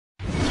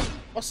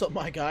What's up,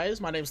 my guys?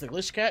 My name is the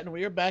GlitchKat, and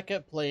we are back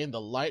at playing the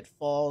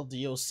Lightfall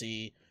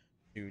DLC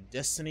to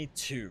Destiny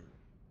 2.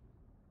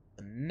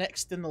 The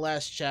next in the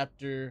last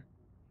chapter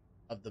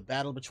of the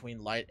battle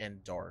between light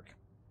and dark.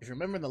 If you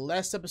remember in the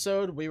last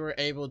episode, we were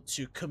able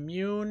to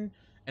commune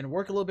and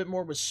work a little bit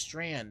more with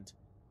Strand.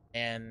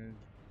 And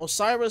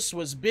Osiris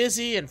was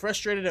busy and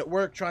frustrated at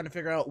work trying to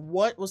figure out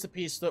what was the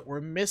piece that we're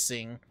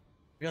missing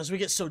because we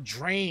get so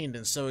drained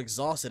and so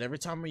exhausted every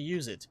time we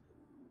use it.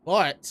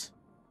 But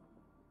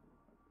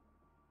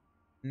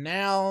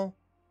now,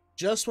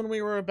 just when we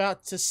were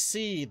about to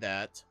see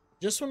that,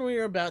 just when we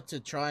were about to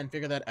try and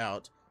figure that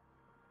out,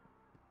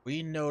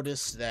 we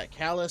noticed that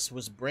Callus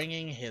was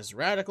bringing his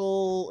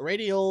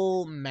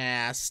radial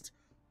mast.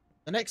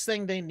 The next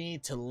thing they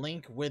need to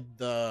link with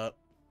the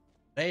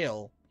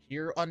Veil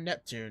here on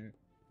Neptune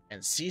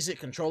and seize it,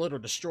 control it, or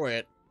destroy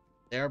it,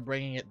 they're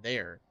bringing it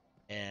there.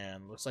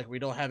 And looks like we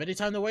don't have any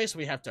time to waste.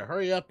 We have to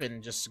hurry up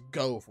and just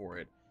go for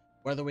it,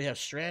 whether we have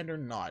Strand or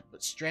not.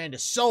 But Strand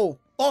is so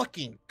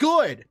fucking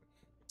good.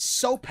 It's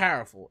so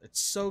powerful.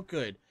 It's so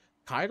good.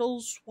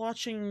 Kaido's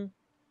watching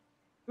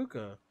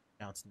Puka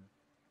Mountain.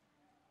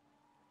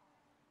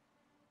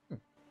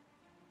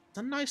 It's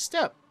a nice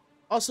step.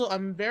 Also,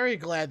 I'm very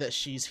glad that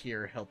she's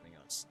here helping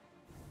us,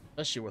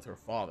 especially with her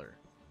father.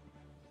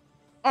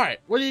 Alright,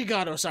 what do you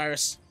got,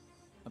 Osiris?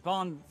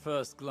 Upon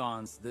first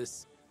glance,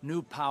 this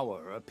new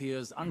power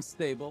appears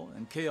unstable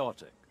and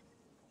chaotic.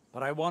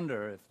 But I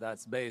wonder if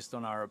that's based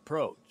on our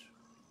approach.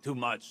 Too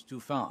much, too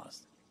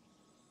fast.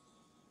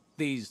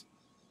 These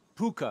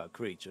Puka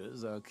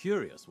creatures are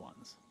curious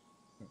ones.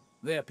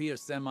 They appear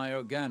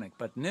semi-organic,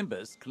 but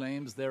Nimbus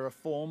claims they're a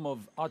form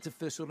of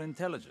artificial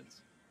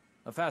intelligence.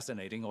 A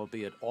fascinating,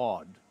 albeit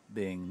odd,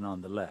 being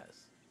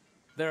nonetheless.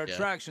 Their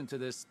attraction to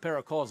this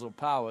paracausal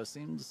power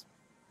seems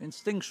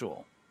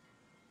instinctual.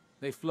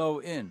 They flow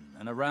in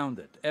and around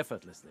it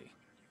effortlessly,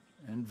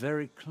 and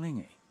very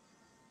clingy.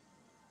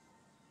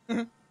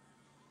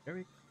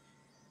 Very.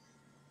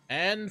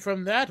 And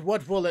from that,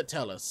 what will it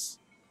tell us?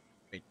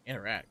 Wait,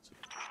 interact.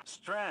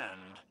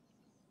 Strand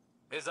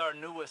is our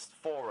newest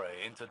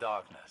foray into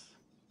darkness.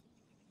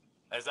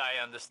 As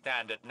I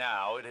understand it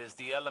now, it is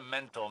the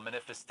elemental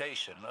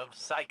manifestation of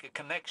psychic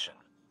connection.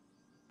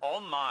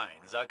 All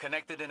minds are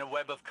connected in a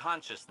web of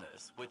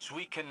consciousness, which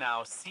we can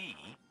now see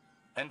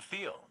and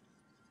feel.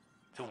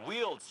 To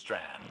wield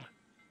Strand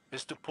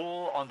is to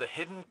pull on the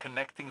hidden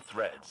connecting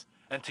threads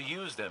and to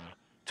use them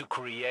to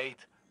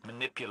create,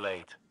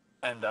 manipulate,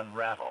 and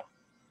unravel.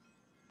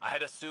 I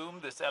had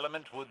assumed this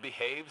element would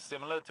behave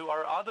similar to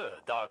our other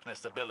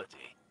darkness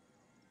ability.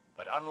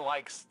 But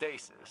unlike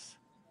stasis,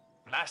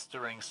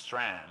 mastering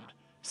Strand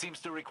seems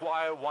to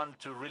require one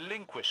to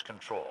relinquish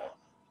control,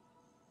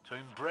 to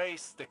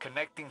embrace the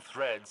connecting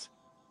threads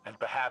and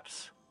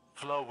perhaps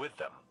flow with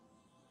them.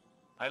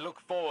 I look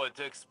forward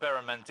to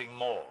experimenting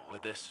more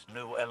with this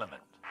new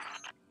element.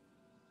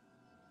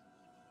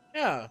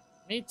 Yeah,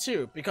 me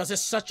too, because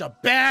it's such a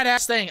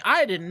badass thing.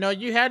 I didn't know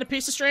you had a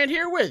piece of Strand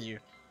here with you.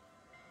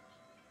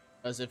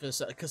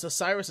 Because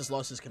Osiris has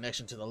lost his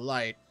connection to the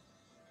light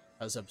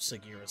because of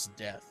Sagira's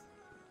death.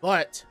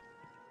 But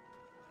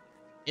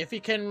if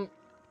he can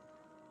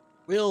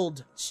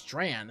wield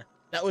Strand,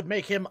 that would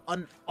make him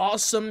an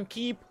awesome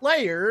key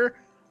player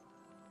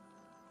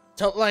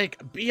to,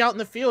 like, be out in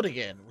the field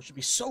again, which would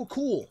be so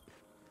cool.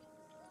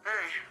 Hey,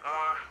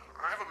 I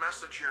have a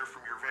message here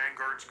from your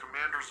Vanguard's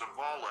Commander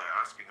Zavala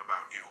asking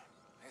about you.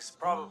 He's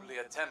probably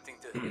attempting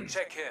to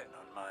check in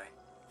on my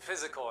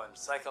physical and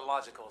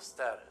psychological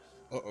status.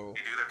 Uh-oh. You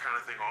do that kind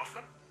of thing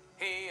often?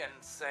 He and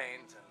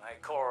Saint and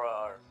Ikora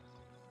are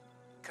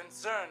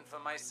concerned for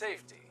my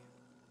safety.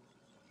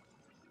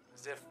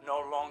 As if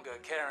no longer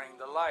carrying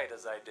the light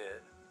as I did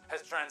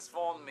has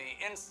transformed me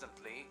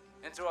instantly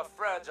into a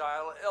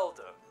fragile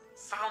elder.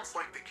 Sounds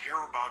like they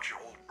care about you,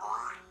 old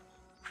bird.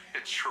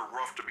 It's sure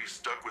rough to be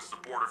stuck with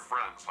supportive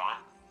friends, huh?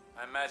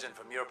 I imagine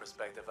from your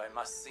perspective I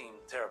must seem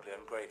terribly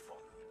ungrateful.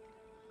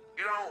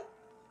 You know,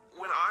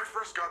 when I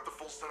first got the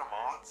full set of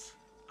mods,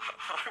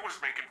 I was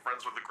making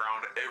friends with the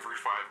ground every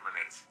 5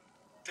 minutes.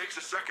 Takes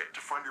a second to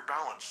find your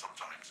balance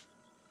sometimes.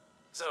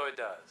 So it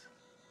does.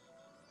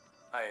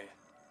 I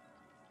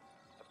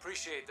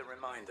appreciate the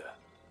reminder.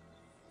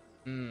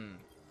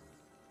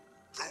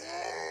 To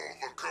all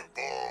the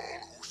Cabal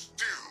who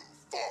still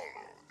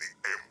follow the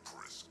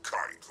Empress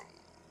Keitel,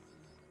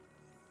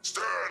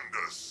 stand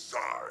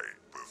aside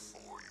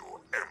before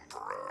your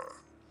Emperor.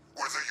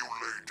 Whether you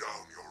lay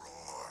down your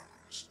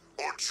arms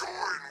or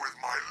join with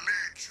my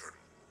Legion,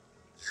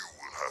 you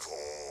will have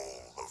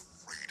all the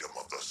freedom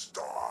of the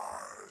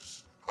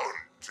stars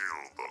until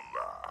the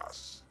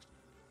last.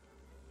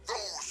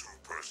 Those who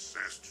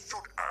persist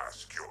should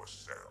ask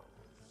yourselves,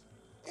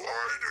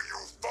 why do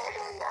you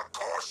follow a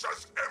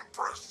cautious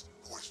Empress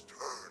who has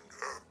turned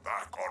her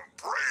back on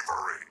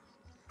bravery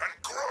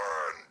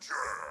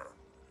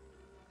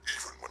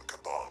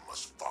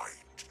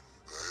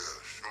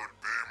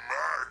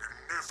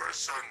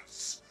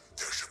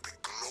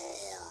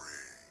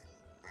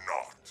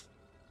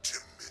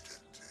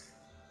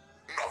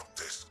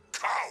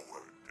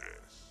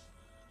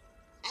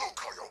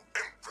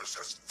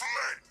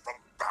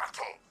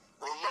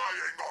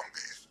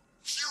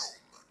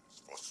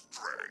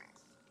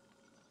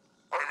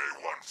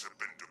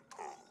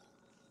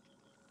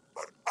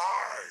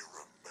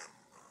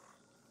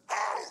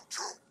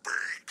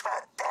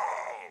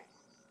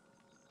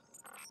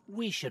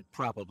We should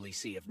probably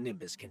see if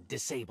Nimbus can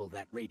disable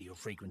that radio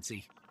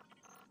frequency.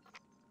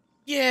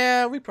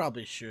 Yeah, we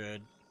probably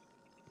should.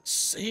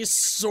 He's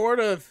sort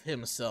of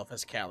himself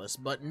as Callus,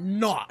 but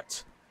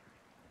not.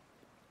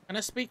 Can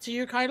I speak to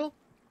you, Keitel?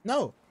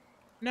 No.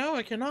 No,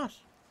 I cannot.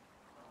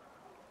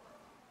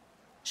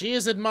 She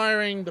is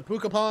admiring the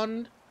Puka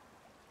Pond,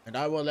 and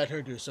I will let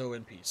her do so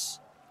in peace.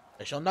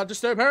 I shall not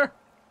disturb her.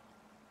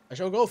 I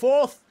shall go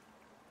forth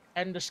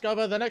and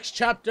discover the next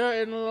chapter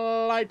in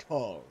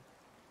Lightfall.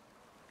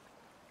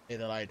 May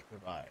the light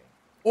provide.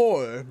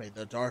 Or may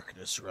the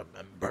darkness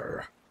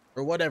remember.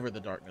 Or whatever the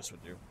darkness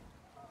would do.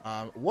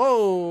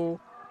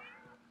 Whoa!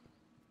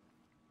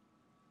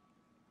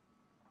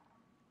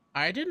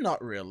 I did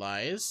not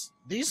realize.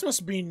 These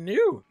must be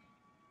new.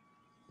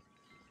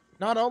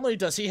 Not only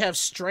does he have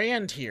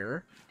Strand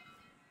here,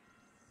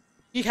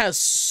 he has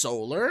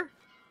solar.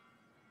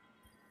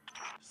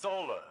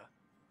 Solar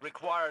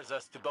requires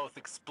us to both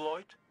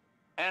exploit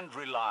and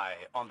rely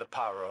on the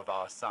power of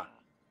our sun.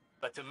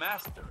 But to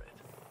master it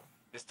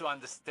is to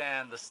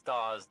understand the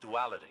star's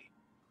duality.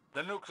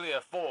 The nuclear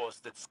force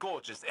that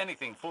scorches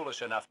anything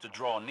foolish enough to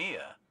draw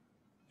near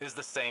is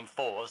the same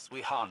force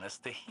we harness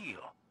to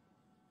heal.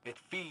 It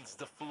feeds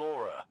the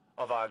flora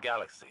of our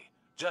galaxy,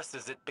 just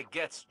as it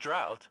begets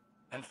drought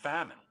and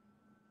famine.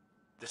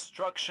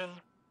 Destruction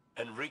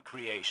and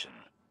recreation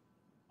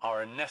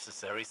are a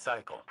necessary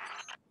cycle.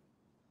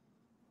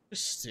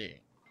 Interesting.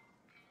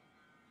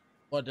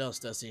 What else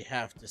does he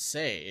have to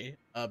say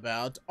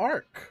about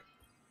Arc?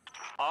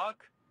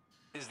 Arc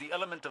is the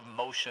element of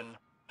motion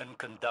and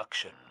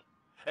conduction,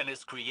 and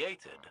is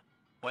created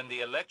when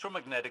the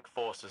electromagnetic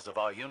forces of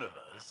our universe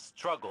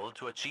struggle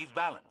to achieve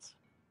balance.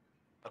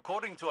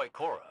 According to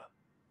Ikora,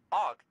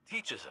 Arc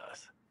teaches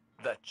us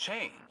that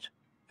change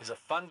is a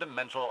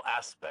fundamental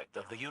aspect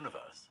of the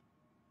universe.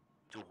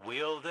 To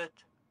wield it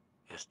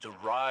is to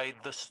ride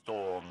the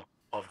storm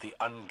of the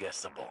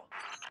unguessable.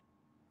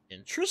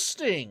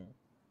 Interesting.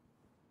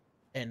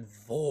 And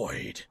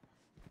Void.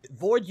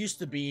 Void used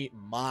to be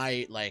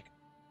my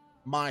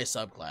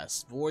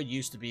subclass. Void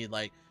used to be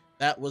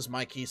that was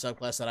my key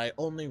subclass that I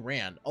only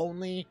ran.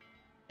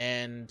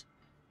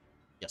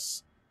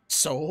 Yes.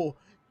 So,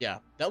 yeah,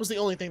 that was the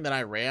only thing that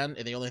I ran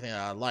and the only thing that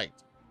I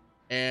liked.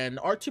 And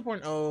Art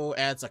 2.0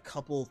 adds a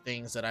couple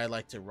things that I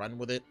like to run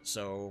with it,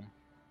 so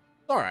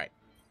alright.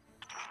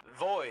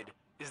 Void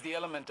is the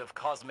element of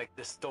cosmic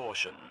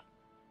distortion.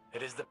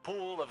 It is the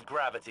pull of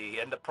gravity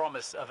and the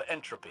promise of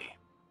entropy.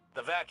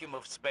 The vacuum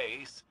of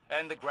space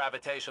and the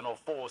gravitational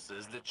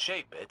forces that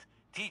shape it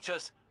teach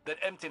us that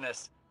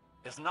emptiness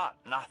is not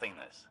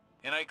nothingness.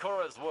 In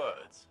Ikora's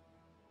words,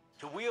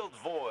 to wield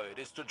Void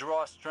is to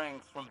draw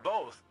strength from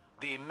both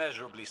the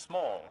immeasurably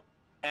small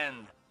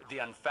and the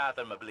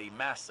unfathomably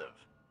massive.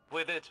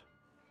 With it,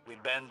 we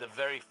bend the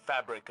very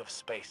fabric of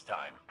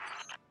space-time.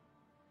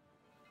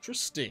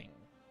 Interesting.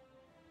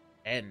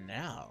 And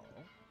now,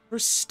 for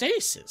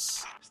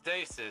Stasis.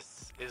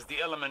 Stasis is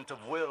the element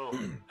of will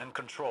and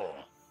control.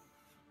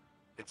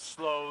 It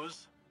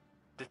slows,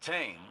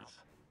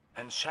 detains,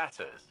 and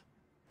shatters.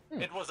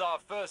 It was our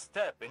first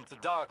step into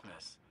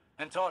darkness,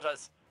 and taught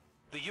us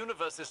the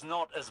universe is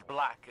not as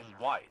black and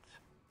white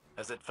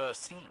as it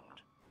first seemed.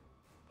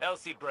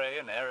 Elsie Bray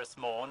and Eris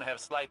Morn have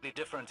slightly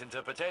different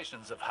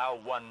interpretations of how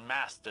one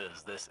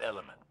masters this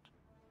element.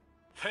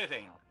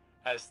 Fitting,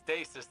 as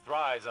Stasis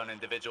thrives on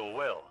individual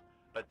will,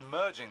 but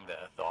merging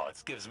their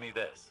thoughts gives me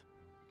this.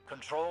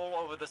 Control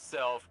over the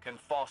self can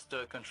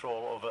foster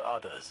control over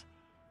others.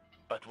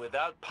 But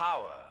without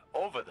power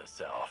over the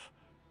self,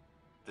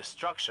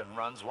 destruction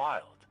runs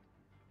wild.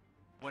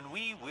 When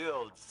we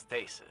wield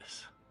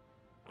Stasis,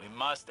 we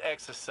must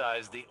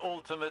exercise the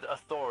ultimate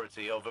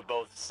authority over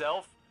both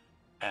self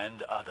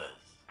and others.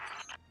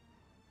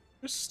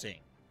 Interesting.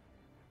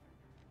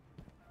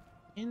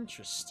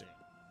 Interesting.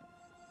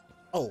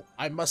 Oh,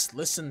 I must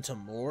listen to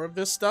more of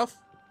this stuff?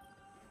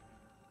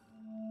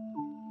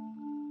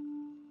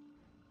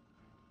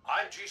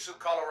 I'm Jisoo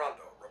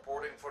Colorado,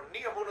 reporting for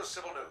Neomuna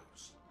Civil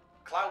News.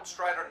 Cloud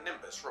Strider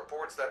Nimbus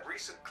reports that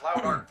recent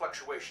cloud arc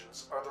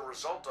fluctuations are the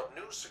result of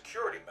new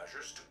security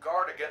measures to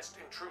guard against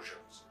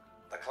intrusions.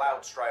 The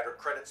Cloud Strider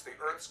credits the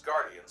Earth's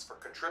Guardians for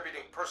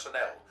contributing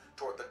personnel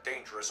toward the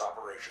dangerous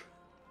operation.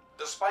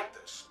 Despite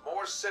this,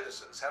 more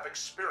citizens have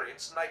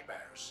experienced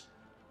nightmares.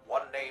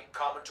 One name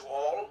common to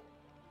all,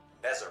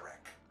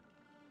 Nezarek.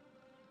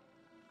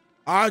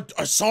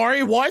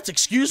 Sorry, what?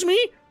 Excuse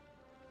me?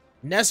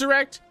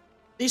 Nezarek?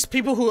 These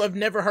people who have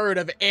never heard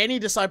of any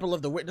Disciple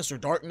of the Witness or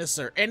Darkness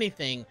or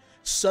anything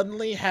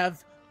suddenly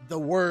have the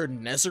word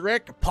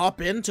Nezarek pop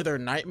into their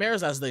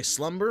nightmares as they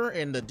slumber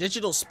in the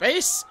digital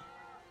space?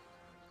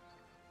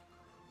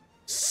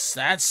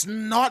 That's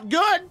not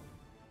good.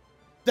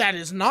 That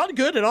is not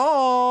good at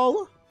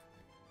all.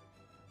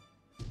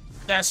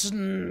 That's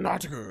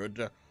not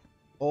good.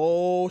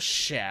 Oh,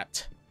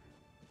 shit.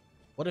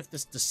 What if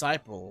this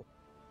disciple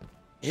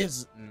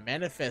is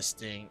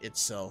manifesting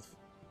itself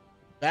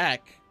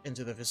back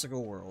into the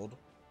physical world,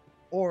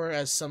 or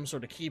as some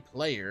sort of key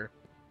player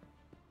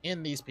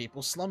in these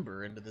people's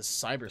slumber into this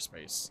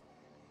cyberspace?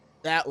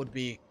 that would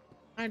be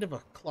kind of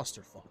a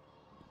clusterfuck.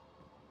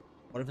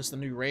 What if it's the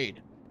new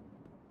raid?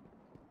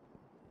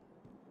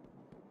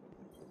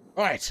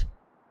 Alright.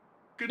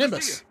 Good to see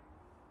Nimbus. you.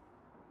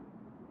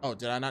 Oh,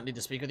 did I not need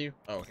to speak with you?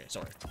 Oh, okay,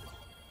 sorry.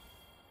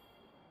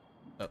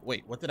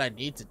 Wait, what did I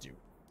need to do?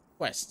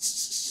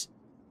 Quests.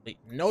 Wait,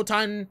 no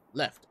time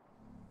left.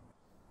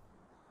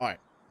 Alright.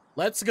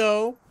 Let's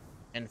go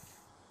and...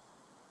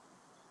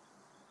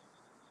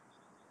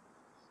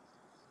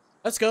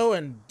 Let's go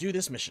and do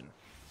this mission.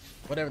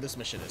 Whatever this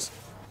mission is.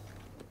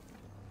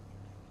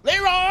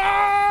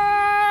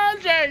 Leroy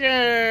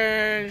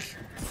Jenkins!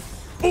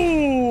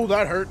 Ooh,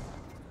 that hurt.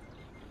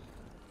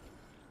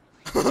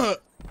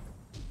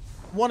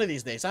 One of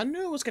these days. I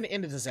knew it was going to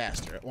end a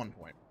disaster at one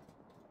point.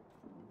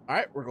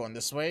 Alright, we're going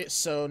this way,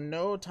 so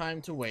no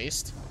time to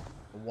waste.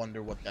 I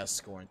wonder what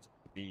that's going to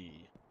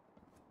be.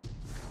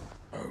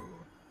 Oh.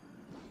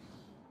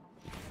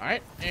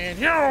 Alright, and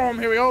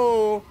here we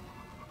go!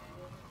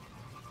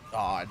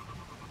 God.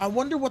 I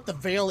wonder what the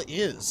veil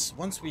is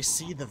once we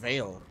see the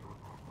veil.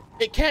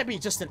 It can't be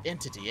just an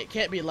entity. It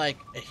can't be like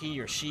a he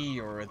or she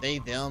or a they,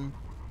 them.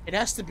 It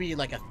has to be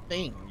like a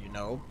thing, you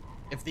know?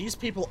 If these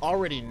people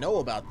already know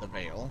about the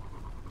veil...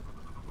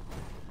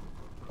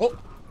 Oh!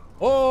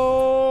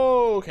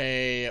 Oh,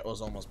 okay, it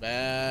was almost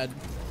bad.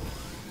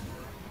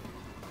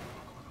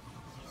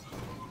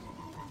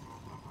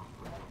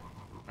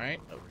 Alright,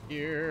 over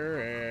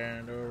here,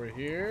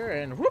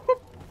 and whoop,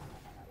 whoop.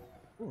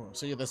 Ooh,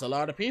 see, there's a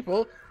lot of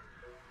people.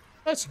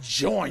 Let's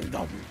join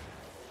them.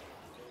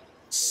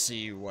 Let's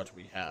see what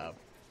we have.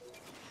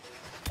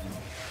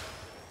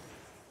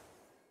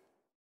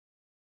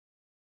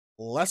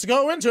 Let's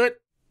go into it.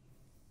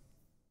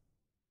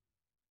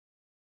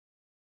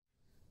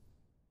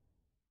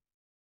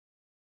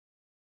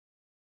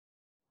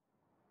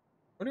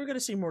 When are we going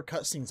to see more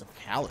cutscenes of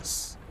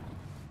Callus?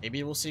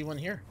 Maybe we'll see one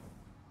here.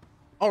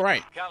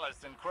 Alright. Callus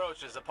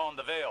encroaches upon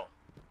the veil.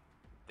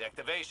 The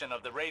activation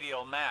of the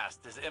radial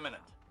mast is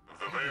imminent. If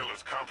the veil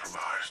is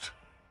compromised,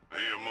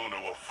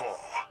 Neomuna will fall.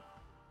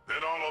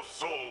 Then all of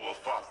Sol will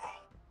follow.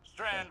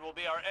 Strand will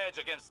be our edge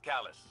against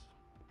Callus.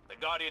 The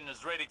Guardian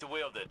is ready to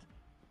wield it.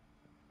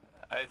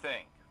 I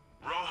think.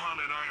 Rohan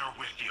and I are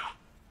with you.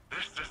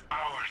 This is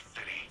our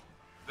city.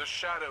 The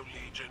Shadow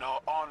Legion are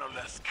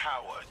honorless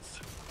cowards.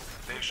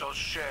 They shall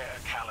share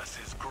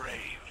Callus's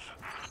grave.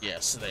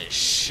 Yes, they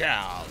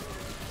shall.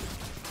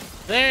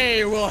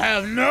 They will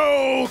have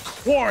no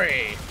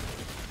quarry.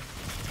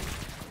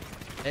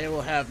 They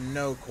will have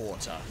no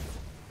quarter.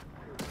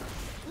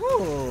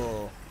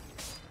 Ooh.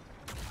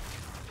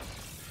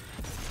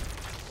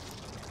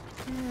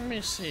 Let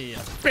me see.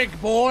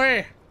 Big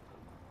boy.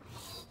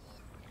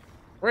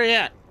 Where you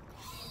at?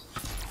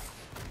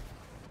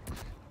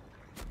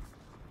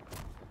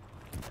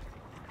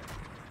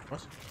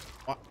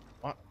 What?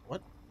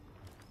 What?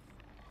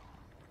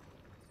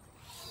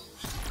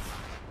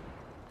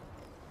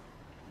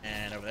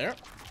 And over there.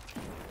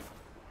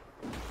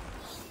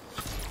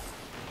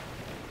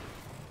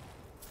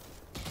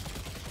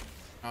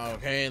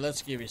 Okay,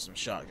 let's give you some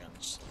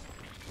shotguns.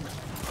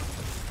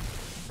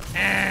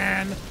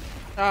 And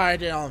I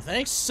don't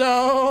think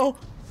so.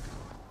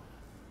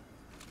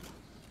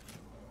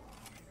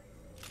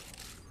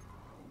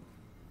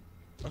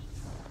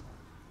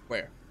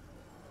 Where?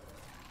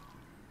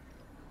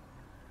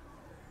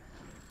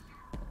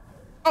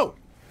 Oh!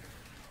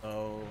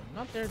 Oh,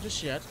 not there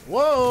just yet.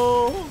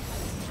 Whoa!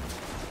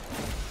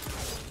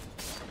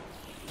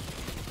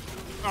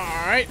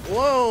 Alright,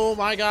 whoa,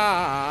 my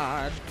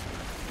god.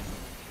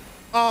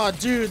 Oh,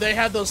 dude, they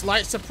have those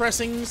light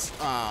suppressings.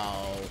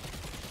 Oh.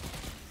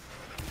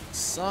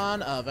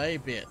 Son of a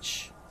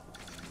bitch.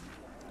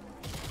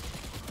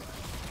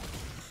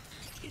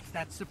 It's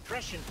that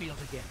suppression field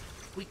again.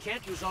 We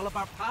can't use all of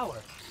our power.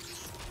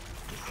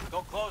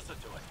 Go closer to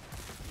it.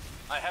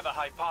 I have a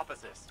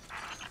hypothesis.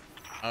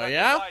 Oh, That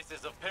yeah? device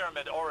is of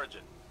pyramid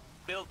origin,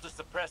 built to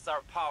suppress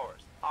our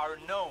powers, our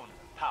known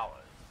powers.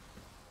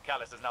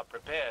 Callus is not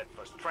prepared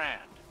for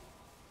Strand.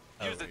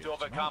 Use it to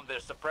overcome their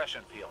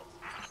suppression fields.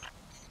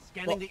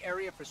 Scanning the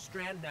area for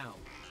Strand now.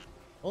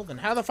 Well, then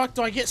how the fuck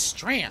do I get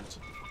Strand?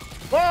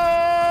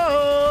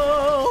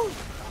 Whoa!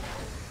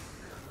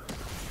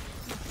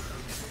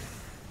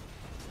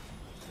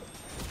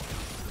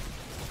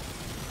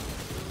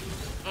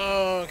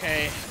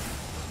 Okay.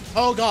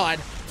 Oh god.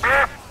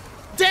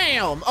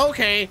 Damn!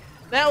 Okay.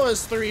 That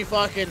was 3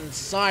 fucking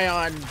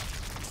Scion.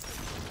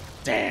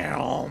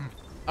 Damn.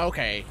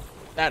 Okay.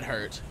 That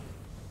hurt.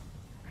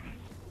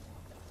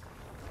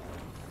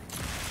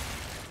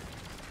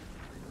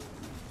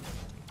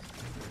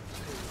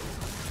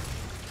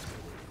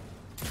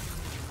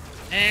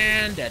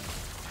 And dead.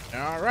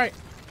 Alright.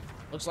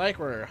 Looks like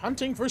we're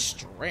hunting for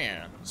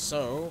Strand.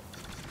 So,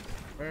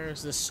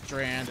 where's this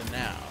Strand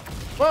now?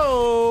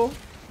 Whoa!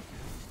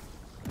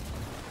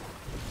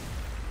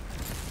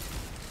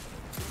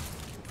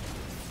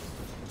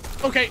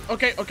 Okay.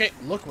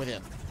 Look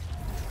within.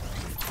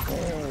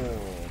 Oh.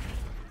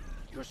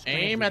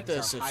 Aim at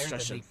the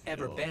suppression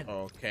field.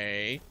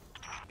 Okay.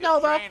 No,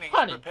 but Training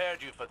honey.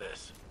 prepared you for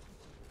this.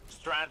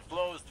 Strand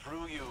flows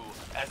through you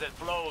as it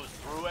flows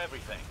through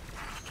everything.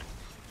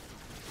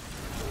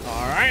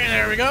 Alright,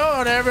 there we go,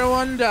 and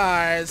everyone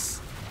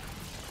dies.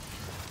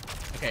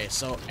 Okay,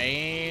 so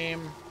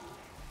aim.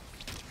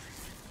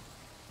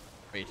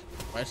 Wait,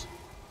 what?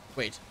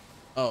 Wait.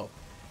 Oh,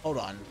 hold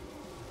on.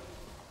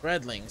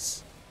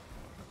 Redlings.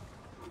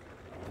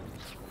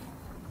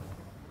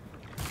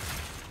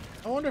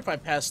 I wonder if I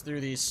pass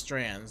through these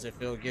strands, if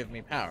it'll give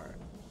me power.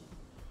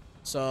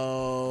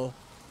 So,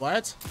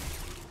 what?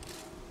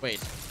 Wait.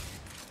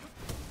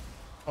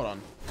 Hold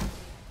on.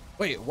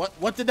 Wait,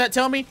 what did that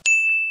tell me?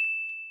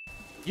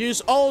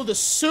 Use, oh, the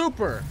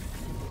super.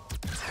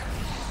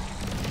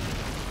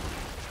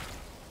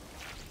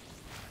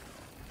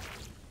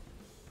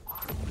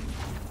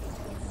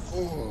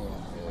 Ooh,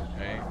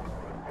 okay.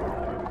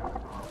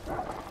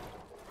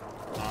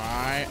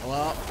 Alright,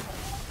 well.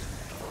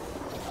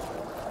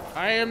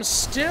 I am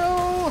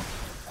still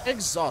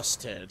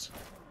exhausted.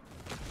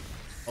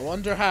 I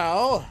wonder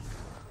how.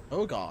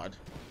 Oh god.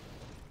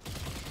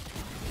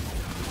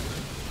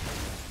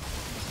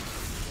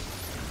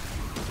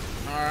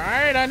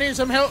 Alright, I need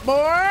some help,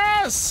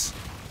 boys!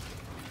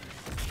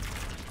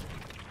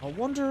 I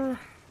wonder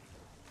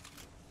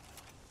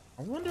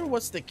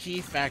what's the key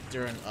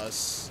factor in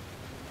us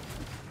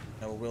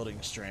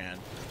wielding Strand.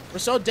 We're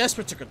so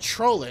desperate to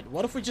control it,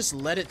 what if we just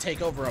let it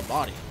take over our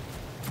body?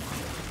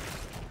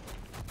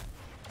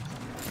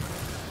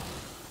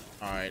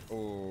 Alright,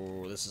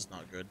 oh, this is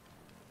not good.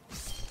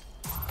 This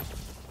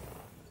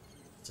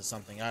is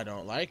something I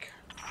don't like.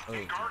 Oh.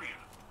 Hey, Guardian,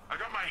 I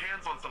got my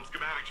hands on some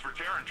schematics for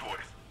Terran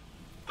toys.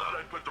 Thought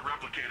I'd put the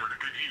replicator to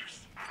good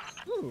use.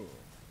 Ooh.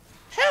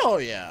 Hell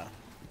yeah!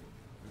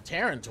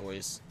 Terran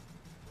toys.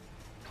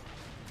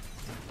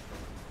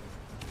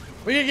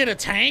 We gonna get a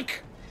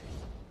tank?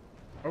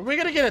 Are we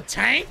gonna get a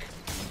tank?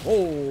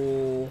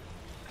 Oh.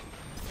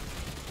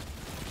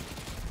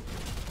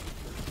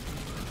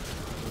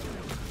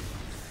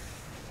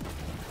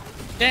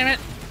 Damn it!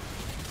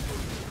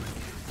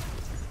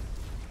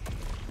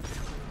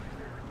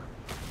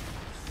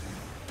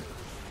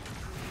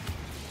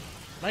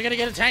 Am I gonna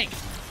get a tank?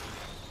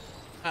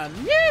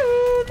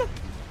 Immune!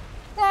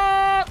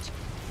 What?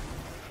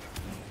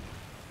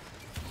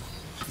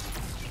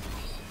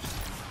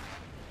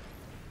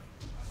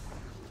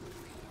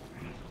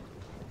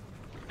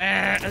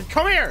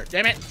 Come here!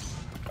 Damn it!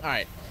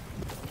 Alright.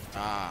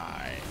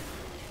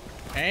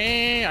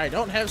 Hey, I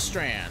don't have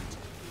Strand.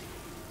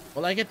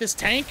 Will I get this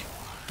tank?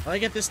 Will I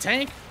get this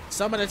tank?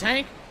 Summon a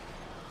tank?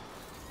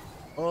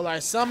 Will I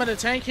summon a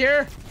tank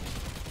here?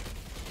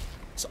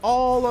 It's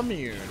all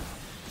immune.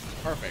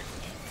 Perfect.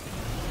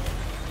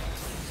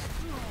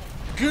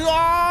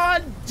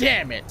 God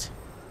damn it!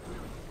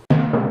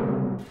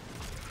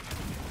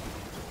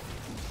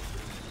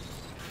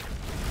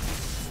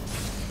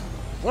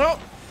 Well,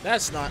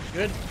 that's not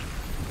good.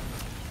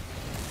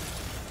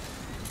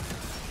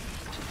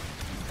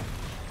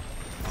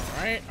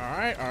 Alright,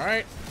 alright,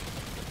 alright.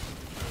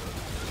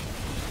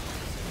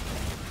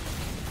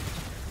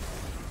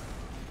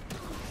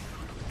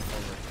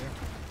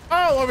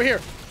 Oh, over here.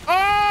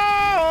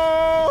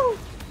 Oh!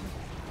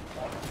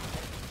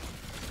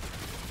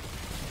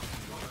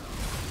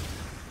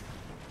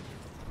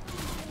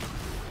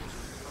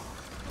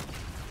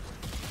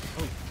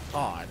 Oh,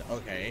 God.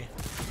 Okay.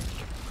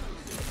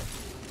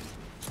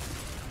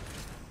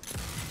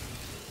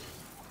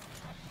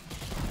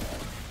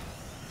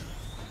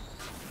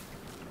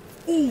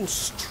 Ooh,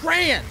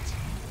 Strand!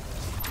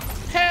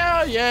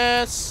 Hell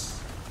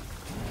yes!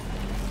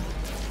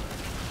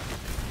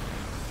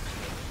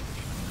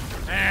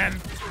 And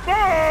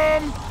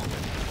boom!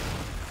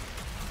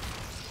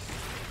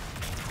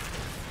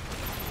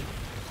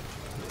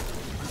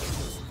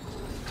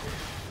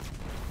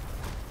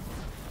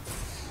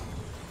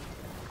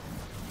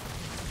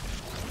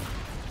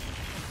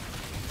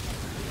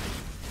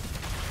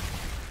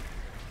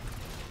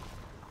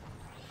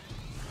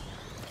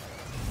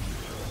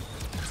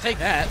 Take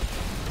that.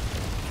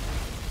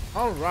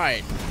 All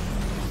right.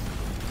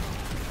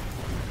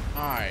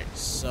 All right.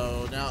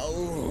 So now,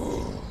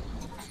 ooh.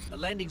 The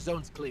landing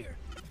zone's clear.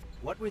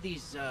 What were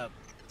these,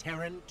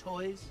 Terran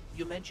toys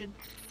you mentioned?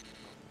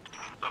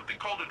 Something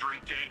called a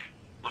drink tank.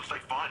 Looks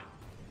like fun.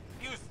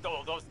 You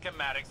stole those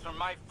schematics from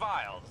my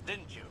files,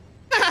 didn't you?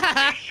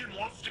 Information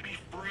wants to be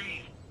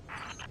free.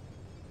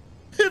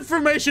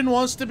 Information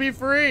wants to be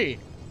free.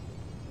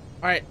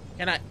 All right.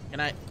 Can I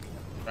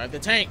drive the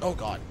tank? Oh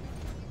God.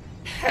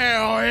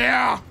 Hell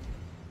yeah!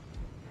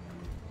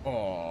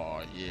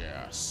 Oh,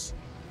 yes.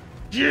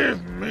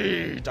 Give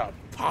me the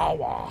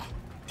power.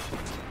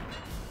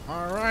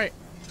 All right.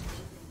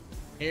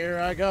 Here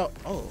I go.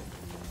 Oh,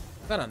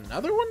 is that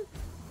another one?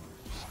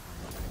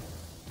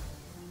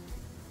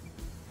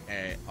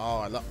 Okay. Oh,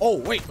 I love. Oh,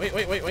 wait.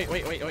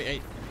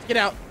 Get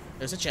out.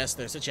 There's a chest.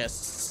 There's a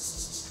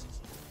chest.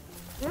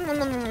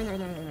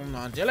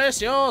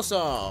 Delicioso.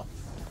 So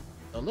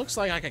it looks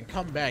like I can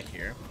come back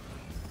here.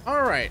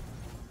 All right.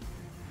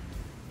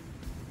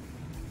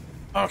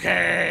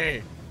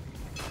 Okay.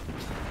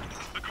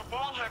 The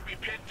Cabal have me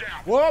pinned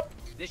down. Whoop.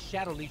 This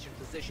Shadow Legion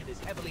position is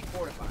heavily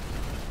fortified.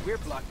 We're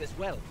blocked as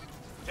well.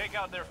 Take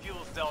out their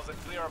fuel cells and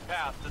clear a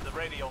path to the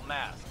radial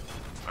mast.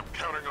 I'm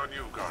counting on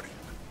you, Guardian.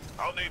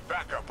 I'll need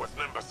backup with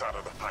Nimbus out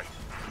of the fight.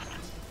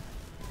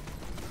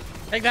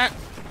 Take that!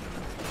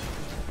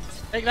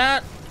 Take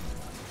that!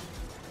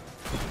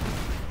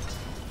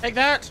 Take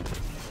that!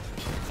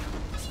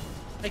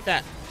 Take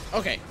that.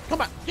 Okay,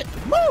 come on,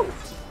 move!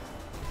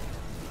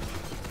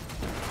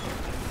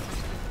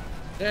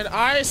 Did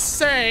I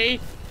say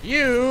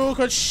you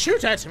could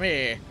shoot at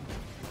me?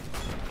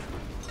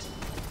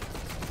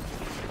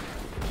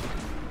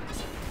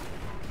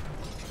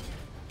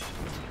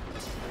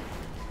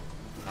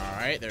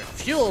 Alright, they're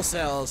fuel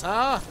cells,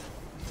 huh?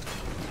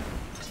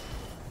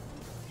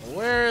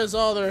 Where's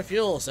all their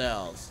fuel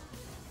cells?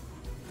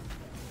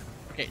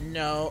 Okay,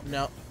 no.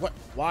 What?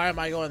 Why am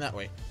I going that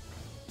way?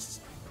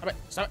 Stop it,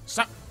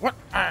 stop. What?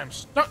 I'm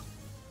stuck.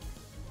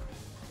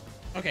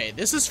 Okay,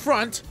 this is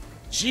front.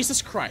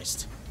 Jesus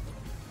Christ.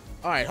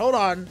 Alright, hold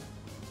on.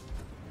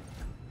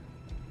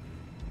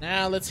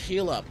 Now let's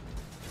heal up.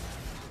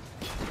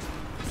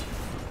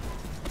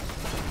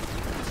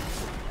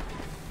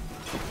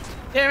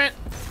 Damn it.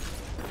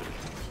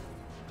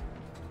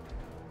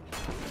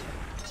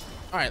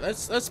 Alright,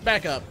 let's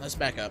back up. Let's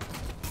back up.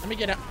 Let me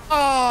get out.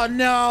 Oh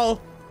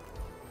no!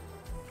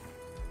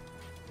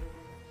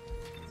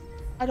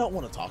 I don't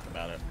want to talk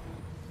about it.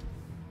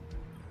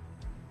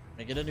 Let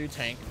me get a new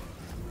tank.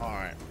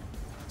 Alright.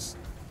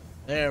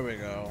 There we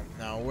go.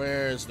 Now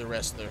where's the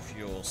rest of their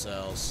fuel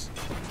cells?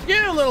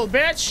 You little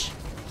bitch!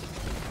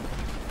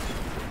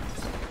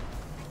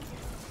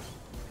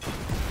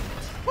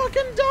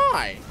 Fucking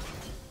die!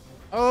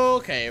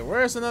 Okay,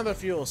 where's another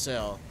fuel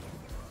cell?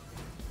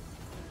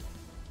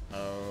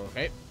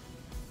 Okay.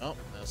 Oh,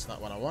 that's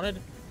not what I wanted.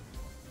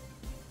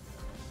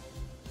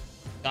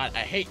 God, I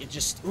hate it.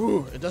 Just,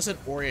 ooh, it doesn't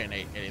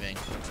orientate anything.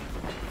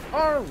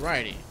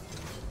 Alrighty. Is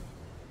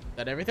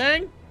that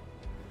everything?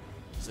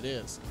 Yes, it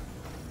is.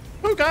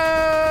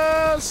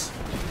 Hookahs!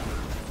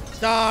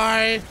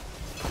 Die!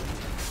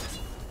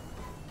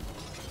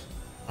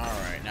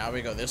 Alright, now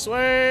we go this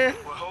way.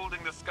 We're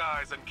holding the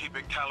skies and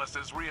keeping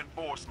Callus's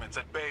reinforcements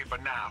at bay for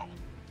now.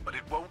 But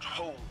it won't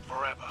hold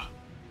forever.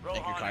 Thank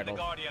you, Rohan and the Kaido.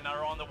 Guardian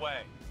are on the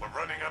way. We're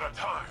running out of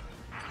time.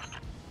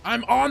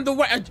 I'm on the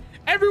way.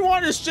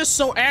 Everyone is just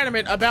so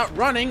adamant about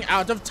running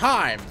out of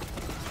time.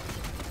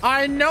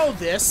 I know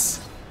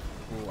this.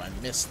 Ooh, I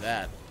missed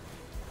that.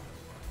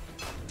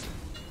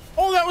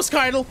 Oh, that was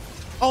Kaido.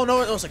 Oh,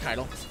 no, it was a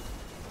Kaido.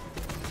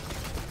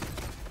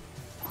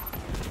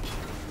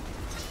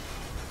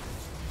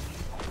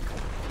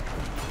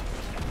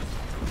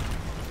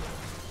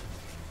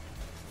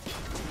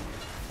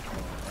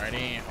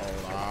 Alrighty,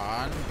 hold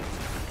on.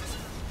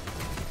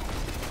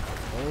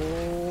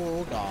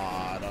 Oh,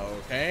 God,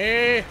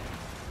 okay.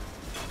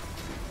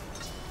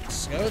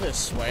 Let's go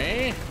this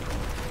way.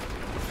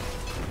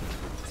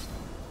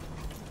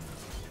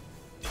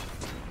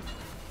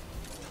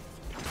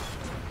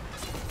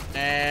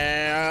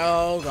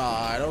 Oh,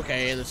 God,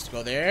 okay, let's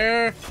go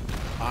there.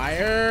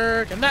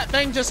 Fire. Can that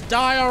thing just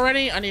die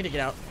already? I need to get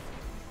out.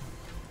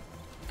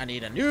 I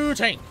need a new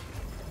tank.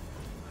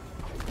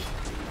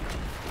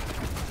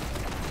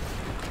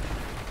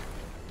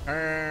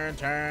 Turn,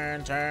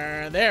 turn,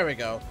 turn. There we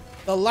go.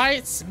 The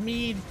lights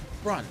mean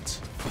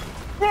front.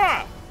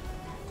 Wah!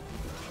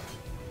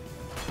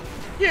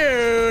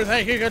 You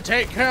think you could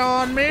take care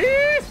on me?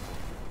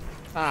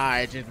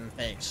 I didn't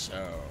think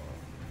so.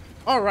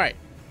 Alright.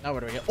 Now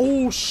where do we go?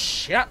 Oh,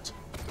 shit.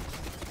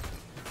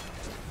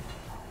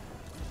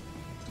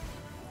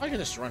 I can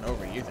just run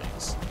over you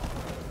things.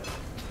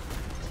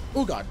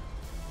 Oh, God.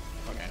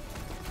 Okay.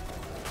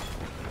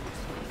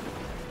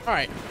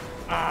 Alright.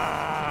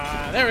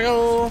 There we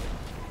go.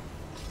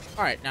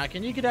 Alright, now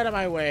can you get out of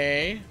my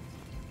way?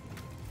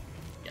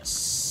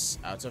 Yes,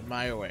 out of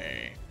my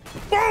way.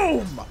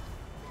 Boom!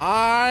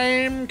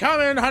 I'm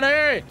coming,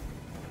 honey!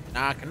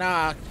 Knock,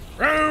 knock.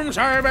 Room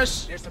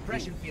service! Their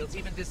suppression fields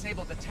even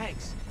disabled the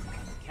tanks.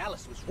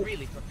 Callus was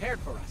really prepared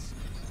for us.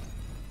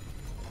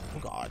 Oh,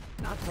 God.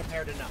 Not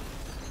prepared enough.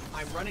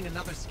 I'm running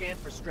another scan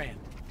for Strand.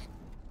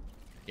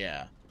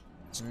 Yeah,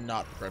 it's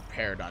not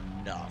prepared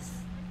enough.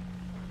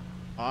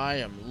 I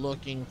am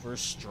looking for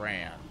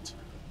Strand.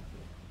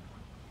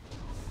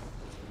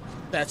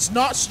 That's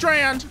not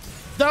Strand!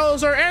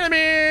 Those are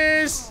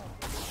enemies!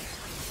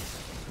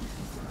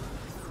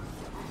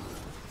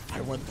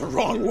 I went the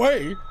wrong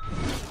way.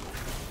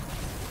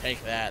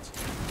 Take that.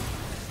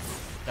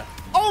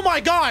 Oh my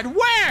God,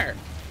 where?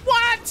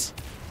 What?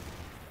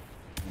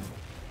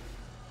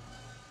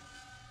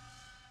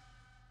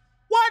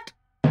 What?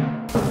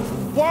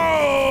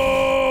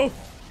 Whoa!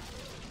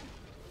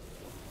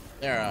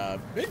 There are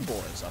big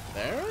boys up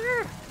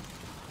there.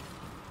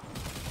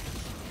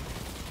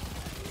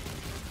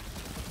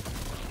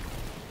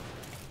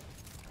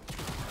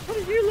 What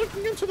are you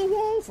looking into the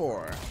wall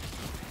for?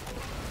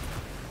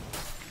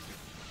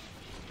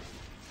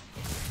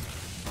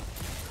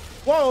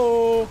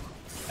 Whoa!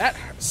 That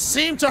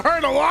seemed to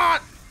hurt a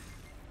lot!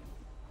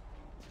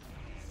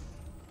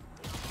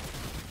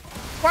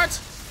 What?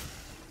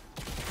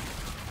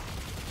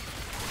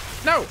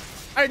 No,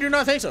 I do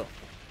not think so.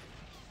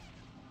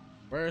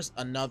 Where's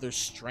another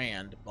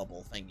strand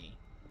bubble thingy?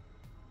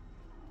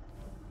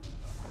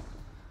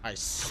 I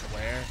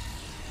swear.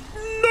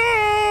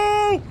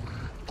 No!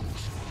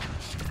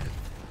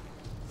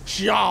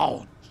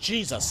 Oh,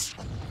 Jesus.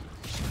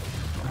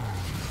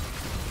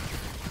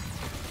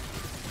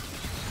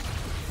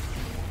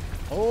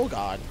 Oh,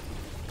 God.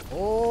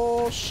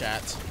 Oh,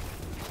 shit.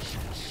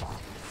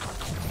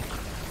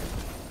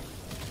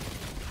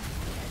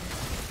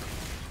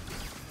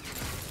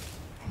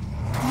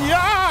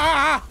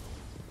 Yeah!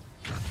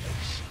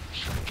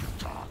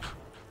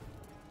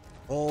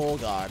 Oh,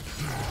 God.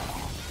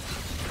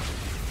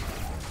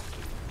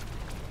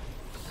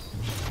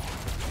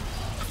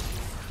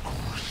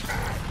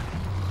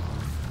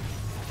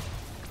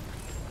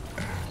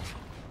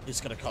 He's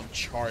gonna come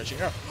charging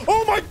here.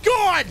 Oh my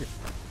God!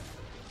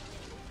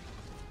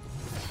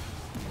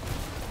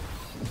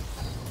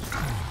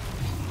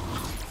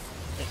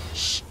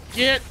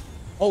 Shit!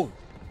 Oh,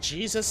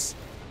 Jesus!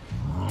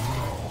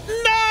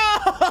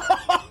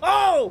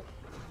 No!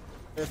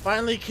 It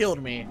finally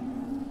killed me.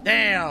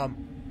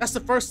 Damn! That's the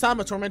first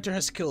time a tormentor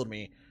has killed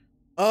me.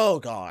 Oh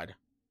God.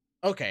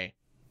 Okay.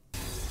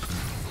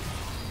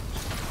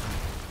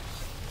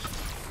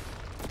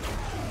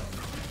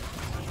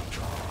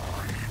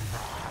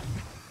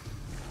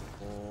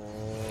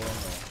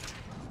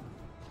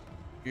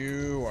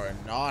 You are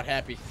not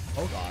happy.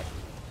 Oh God.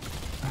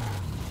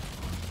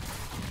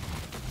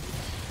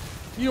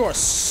 You are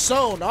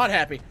so not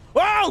happy.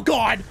 Oh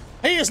God!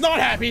 He is not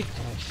happy.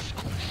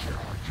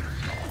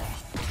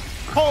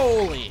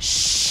 Holy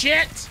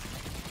shit!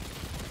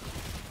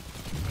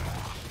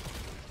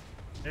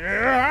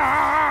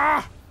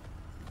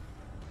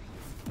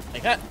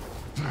 Like that.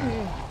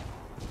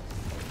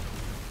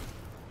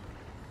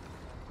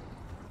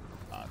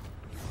 God.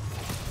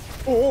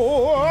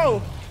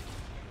 Oh!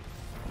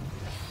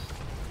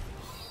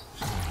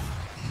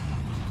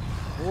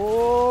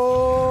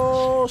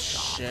 Oh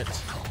shit.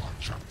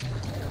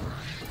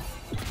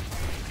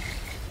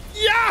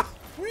 Yeah!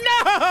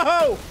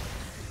 No!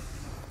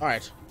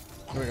 Alright.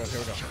 Here we go, here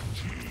we go.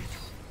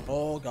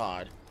 Oh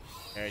God.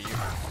 There you go.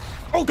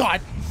 Oh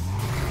God!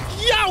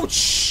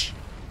 Youch!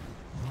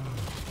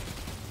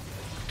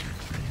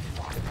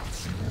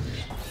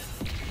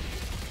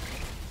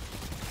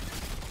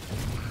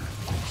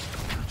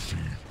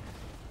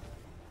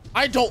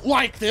 I don't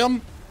like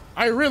them.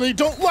 I really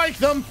don't like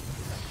them.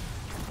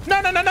 No,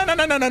 no, no, no, no,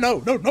 no, no, no, no,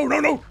 no, no, no,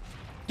 no.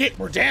 Get,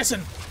 we're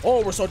dancing.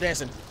 Oh, we're so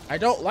dancing. I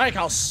don't like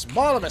how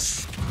small of a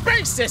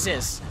space this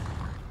is.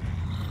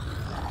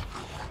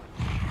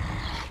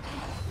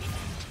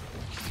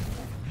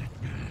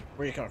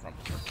 Where are you coming from?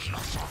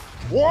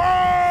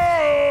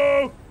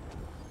 Whoa!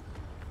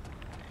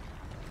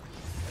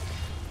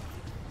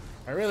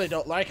 I really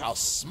don't like how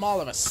small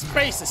of a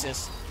space this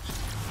is.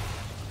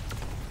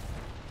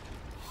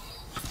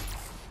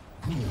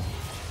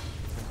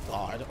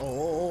 God.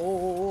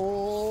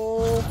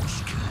 Oh.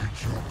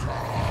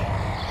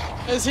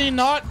 Is he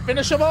not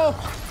finishable?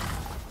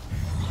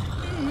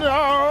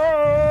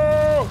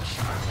 No.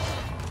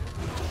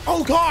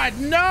 Oh God,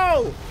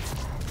 no.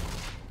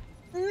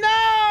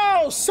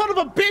 No! Son of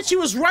a bitch, he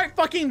was right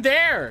fucking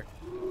there.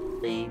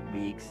 3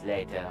 weeks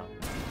later.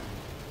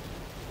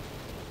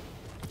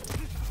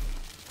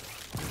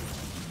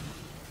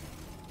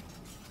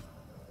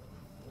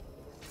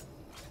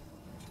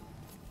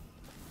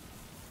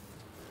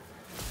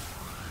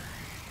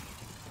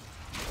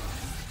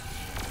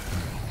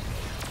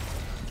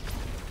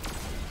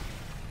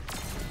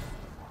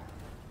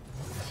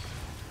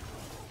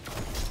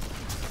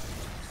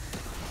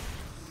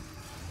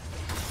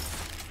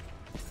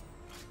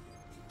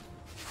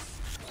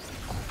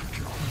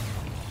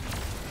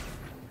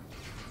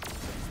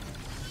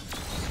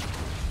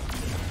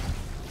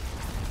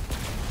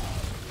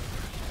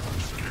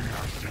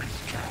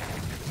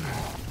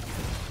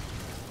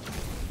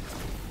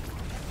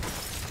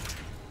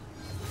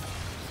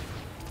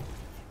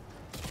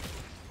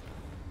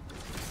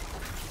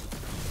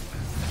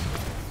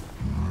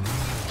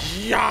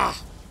 Yeah.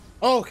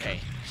 Okay.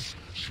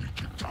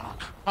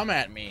 Come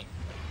at me.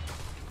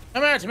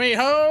 Come at me,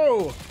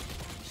 ho!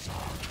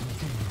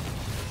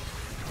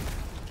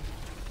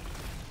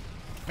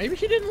 Maybe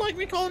he didn't like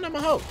me calling him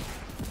a hoe.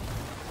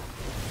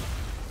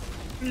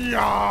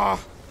 Yeah.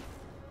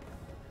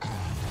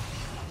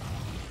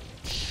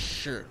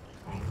 Sure.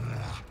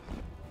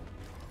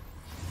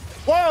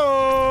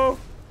 Whoa!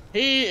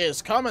 He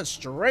is coming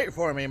straight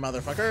for me,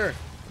 motherfucker.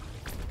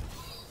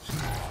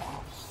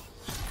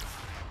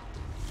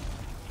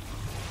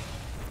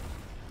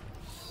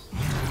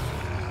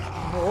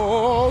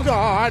 Oh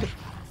God.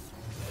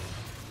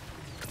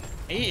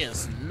 He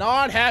is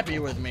not happy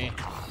with me.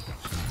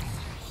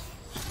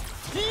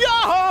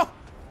 Yeah!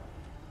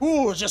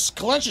 Ooh, it just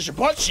clenches your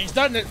butt cheeks,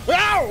 doesn't it?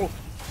 Ow!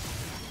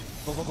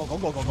 Go, go, go, go,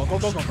 go, go, go, go,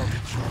 go, go, go.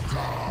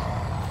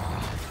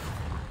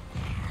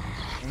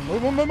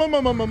 Move, move, move,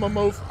 move, move, move,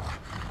 move.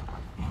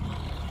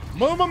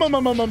 Move, move,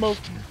 move, move, move, move.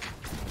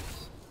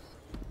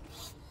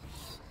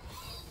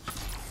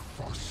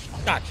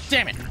 God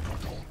damn it.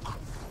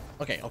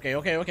 Okay, okay,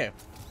 okay, okay.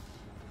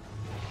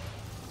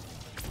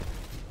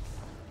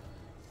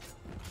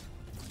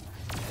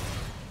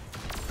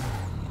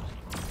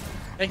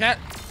 Take that.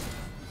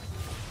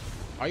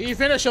 Are you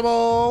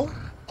finishable?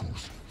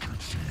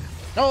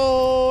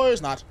 No,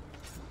 it's not.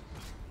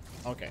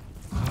 Okay.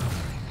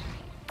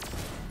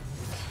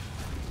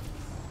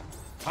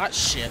 Hot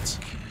shit.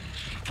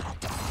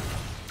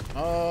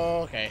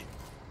 Okay.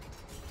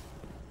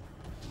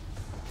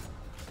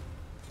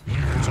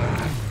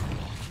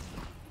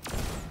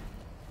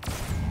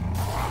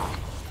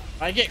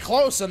 If I get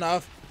close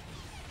enough.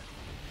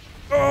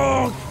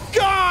 Oh,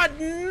 God,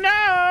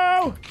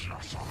 no!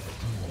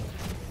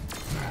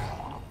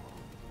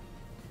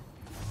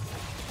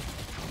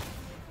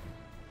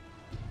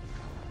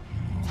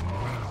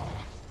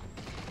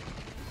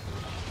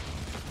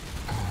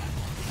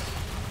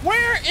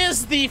 Where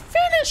is the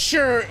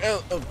finisher?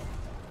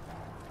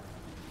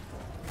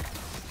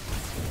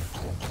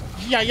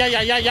 Yeah.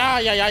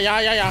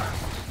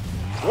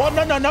 What?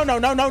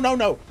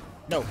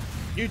 No.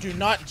 You do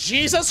not.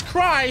 Jesus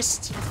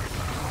Christ!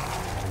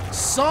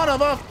 Son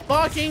of a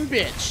fucking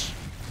bitch.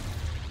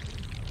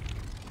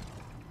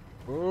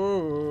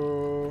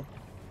 Ooh.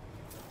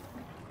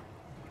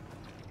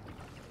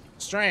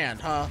 Strand,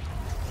 huh?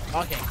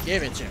 Okay,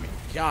 give it to me.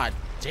 God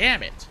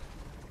damn it.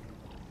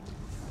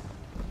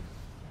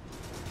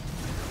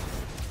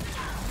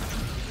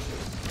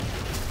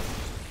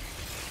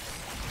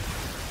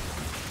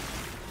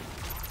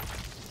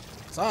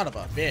 Son of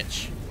a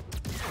bitch.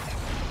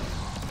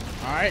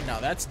 Alright, now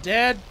that's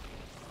dead.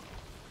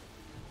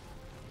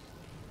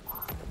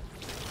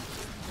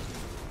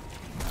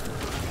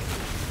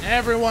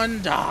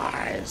 Everyone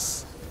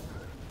dies.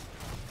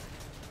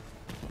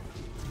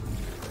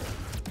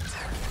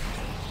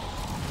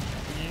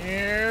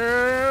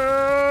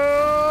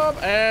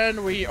 Yep,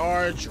 and we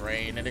are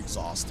drained and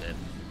exhausted.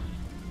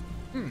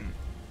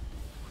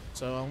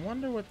 So I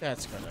wonder what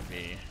that's gonna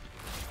be.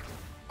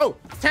 Oh,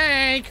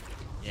 tank!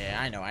 Yeah,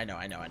 I know.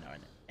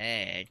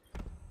 Tank.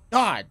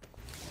 God!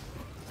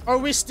 Are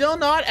we still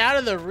not out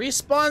of the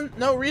respawn?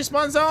 No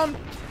respawn zone?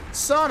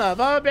 Son of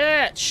a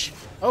bitch!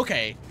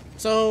 Okay,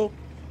 so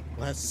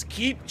let's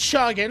keep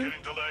chugging.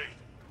 Getting delayed.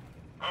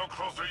 How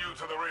close are you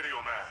to the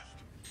radio mast?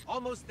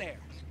 Almost there.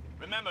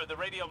 Remember, the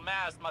radio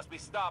mast must be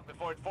stopped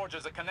before it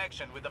forges a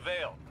connection with the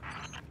Veil.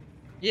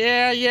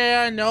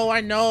 Yeah,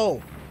 I know.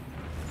 We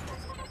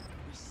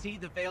see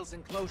the Veil's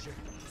enclosure.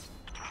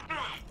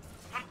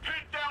 I'm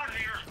pinned down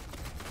here.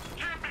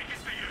 Can't make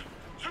it to you.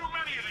 Too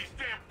many of these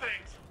damn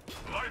things.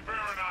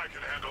 Lightbearer and I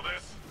can handle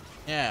this.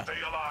 Yeah.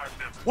 Stay alive,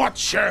 Nimbus.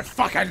 Watch your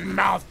fucking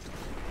mouth!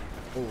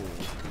 Ooh.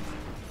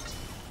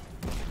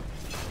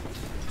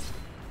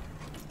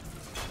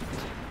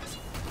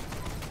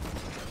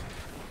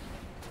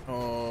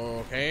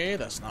 Okay,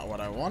 that's not what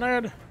I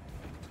wanted.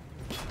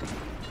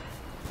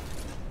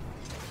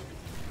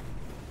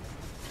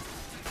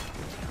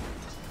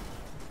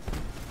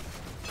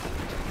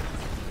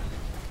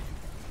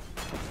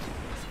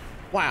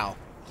 Wow.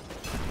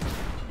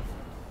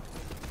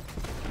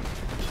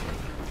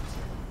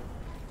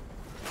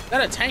 Is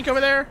that a tank over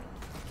there?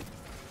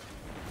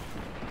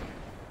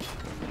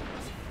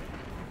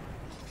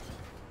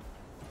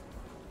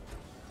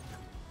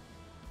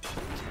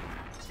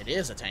 It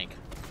is a tank.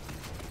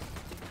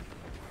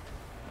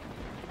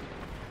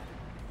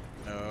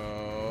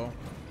 No.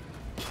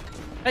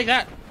 Take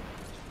that.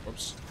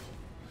 Whoops.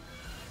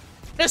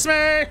 Miss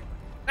me!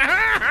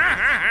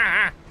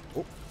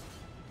 Oh.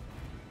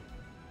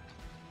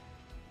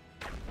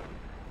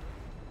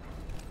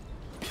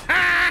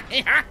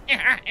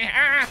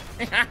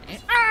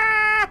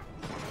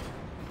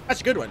 That's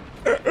a good one.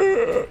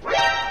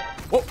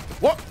 Whoa.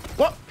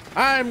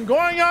 I'm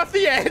going off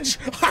the edge.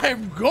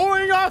 I'm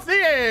going off the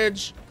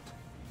edge.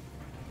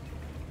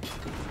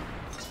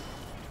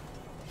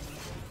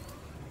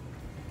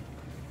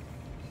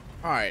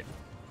 All right.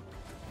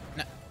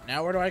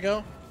 Now where do I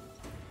go?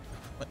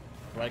 What?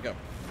 Where do I go?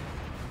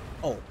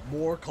 Oh,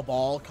 more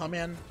Cabal come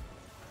in?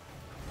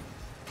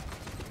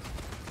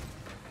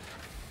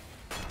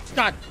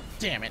 God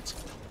damn it.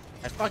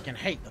 I fucking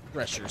hate the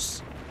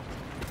Threshers.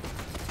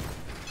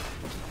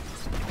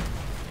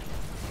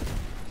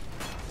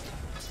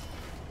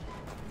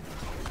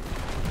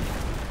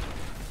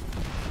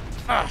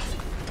 Ah.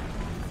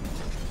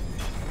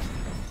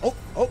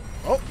 Oh.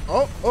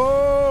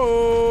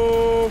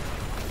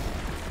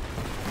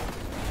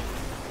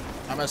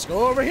 I must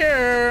go over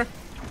here.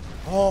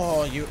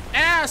 Oh, you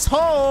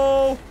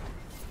asshole.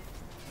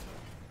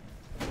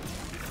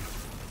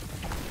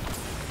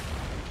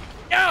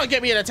 Oh,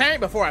 get me in a tank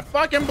before I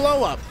fucking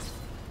blow up.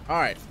 All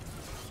right.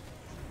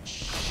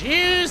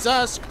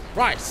 Jesus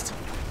Christ.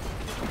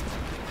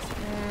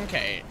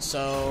 Okay,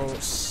 so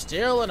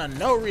still in a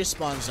no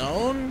respawn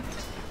zone.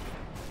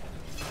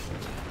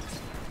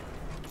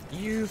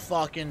 You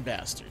fucking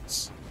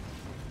bastards.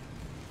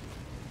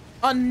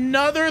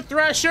 Another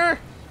Thresher?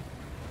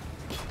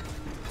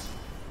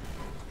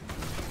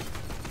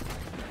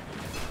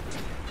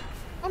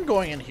 I'm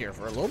going in here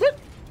for a little bit.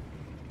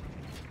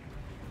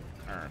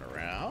 Turn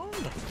around.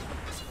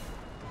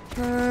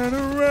 Turn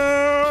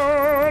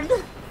around.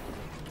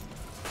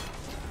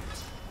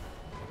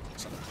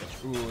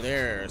 Ooh,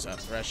 there's a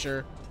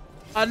thresher.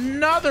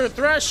 Another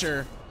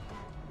thresher.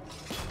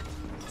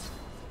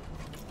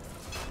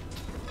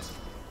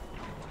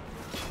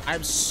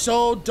 I'm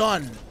so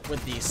done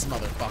with these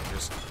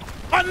motherfuckers.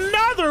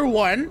 Another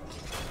one.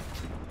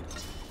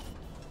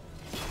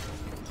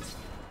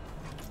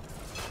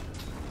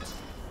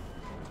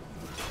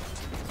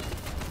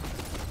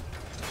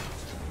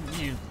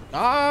 You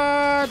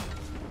God,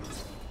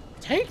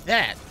 take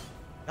that.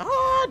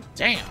 God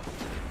damn.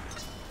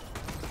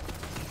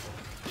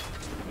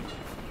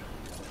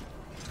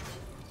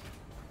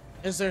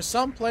 Is there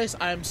some place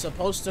I'm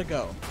supposed to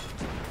go?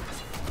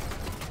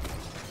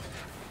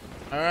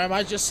 Or am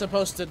I just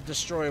supposed to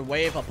destroy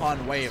wave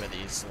upon wave of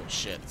these little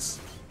shits?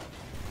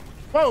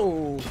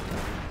 Whoa!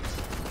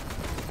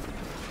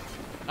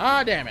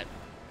 Ah, damn it.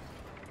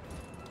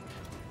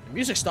 The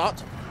music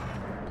stopped.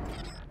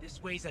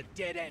 This way's a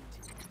dead end.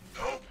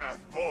 No path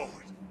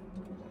forward.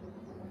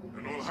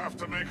 And we'll have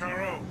to make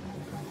our own.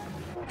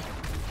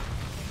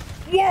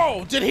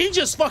 Whoa! Did he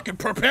just fucking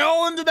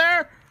propel into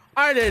there?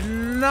 I did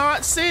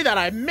not see that.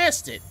 I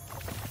missed it.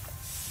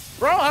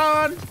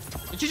 Rohan!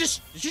 Did you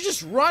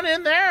just run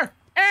in there?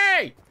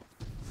 Hey!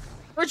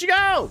 Where'd you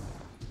go?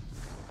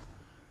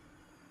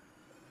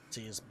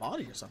 See his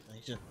body or something.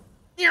 He just...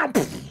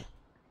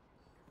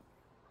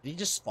 Did he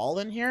just fall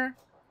in here?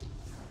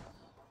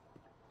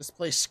 This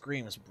place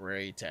screams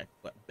Bray Tech,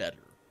 but better.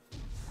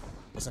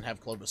 Doesn't have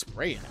Clovis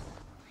spray in it.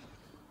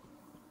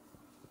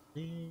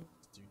 Please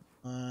do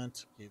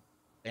not give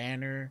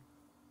banner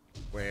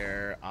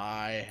where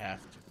I have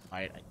to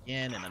fight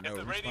again in a no If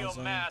the radio respawn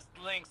zone. mast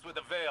links with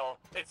the Veil,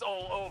 it's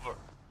all over.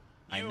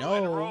 I You know.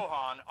 and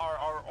Rohan are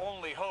our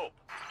only hope.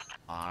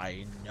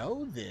 I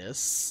know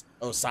this,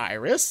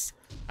 Osiris.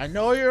 I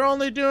know you're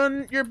only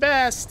doing your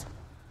best,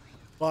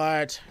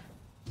 but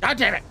God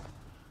damn it!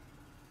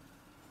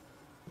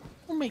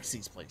 Who makes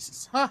these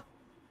places, huh?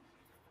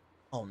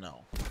 Oh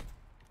no.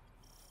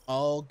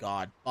 Oh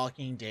God,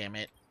 fucking damn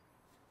it.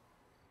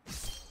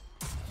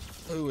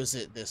 Who is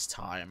it this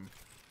time?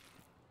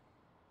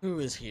 Who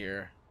is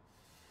here?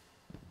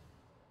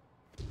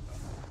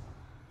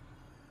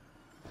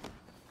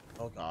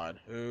 Oh God,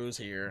 who's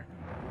here?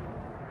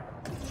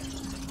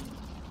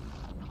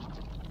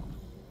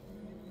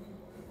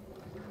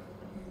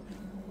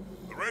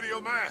 The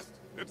radio mast.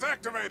 It's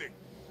activating.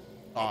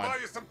 I'll buy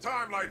you some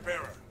time,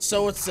 Lightbearer.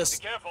 So it's Be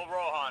just... careful,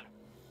 Rohan.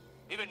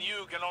 Even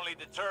you can only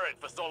deter it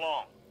for so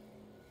long.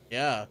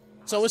 Yeah.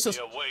 So it's Must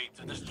just... be a way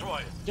to destroy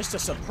it. Just a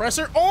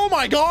suppressor? Oh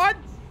my God!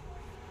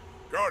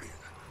 Guardian,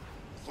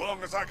 as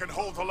long as I can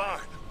hold the line,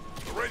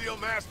 the radio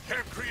mast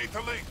can't create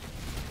the link.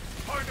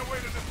 Find a way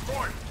to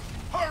destroy it.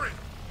 Hurry!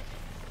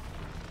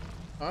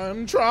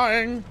 I'm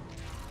trying.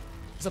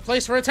 It's a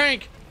place for a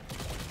tank.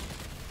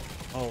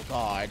 Oh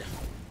God.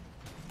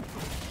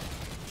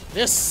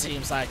 This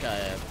seems like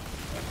a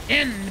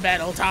end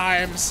battle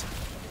times.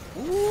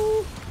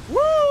 Woo!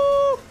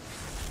 Woo!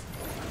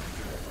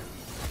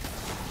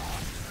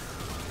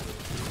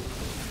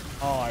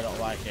 Oh, I don't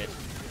like it.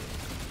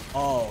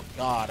 Oh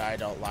God, I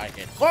don't like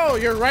it. Whoa,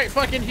 you're right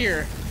fucking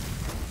here.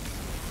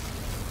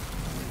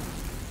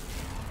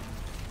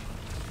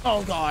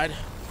 Oh God.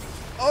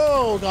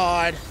 Oh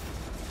God.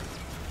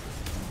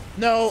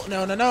 No,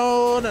 no, no,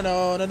 no, no,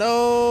 no, no,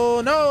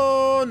 no,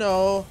 no,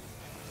 no.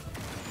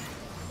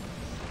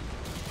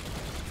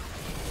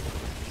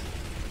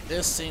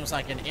 This seems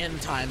like an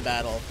end time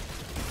battle.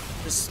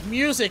 This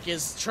music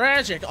is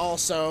tragic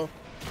also,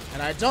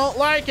 and I don't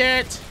like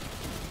it.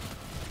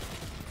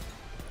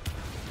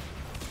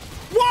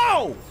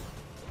 Whoa!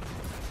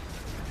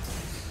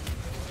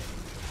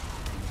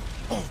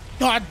 Oh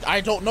God,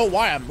 I don't know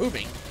why I'm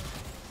moving.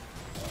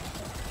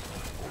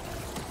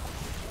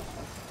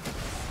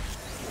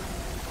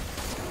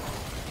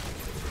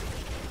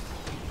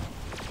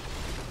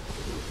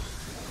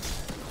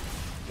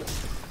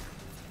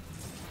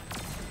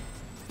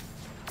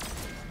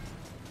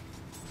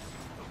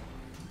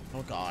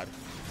 Oh God.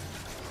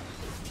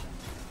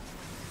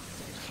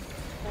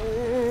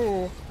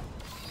 Oh.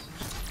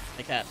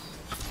 Take that.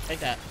 Take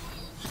that.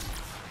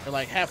 You're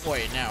like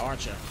halfway now,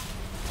 aren't you?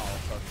 Oh,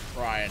 for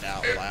crying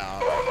out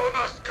loud.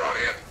 Almost got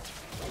in.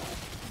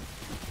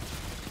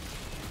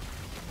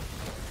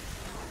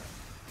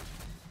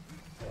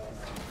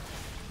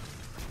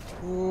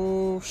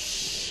 Oh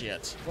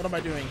shit. What am I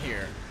doing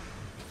here?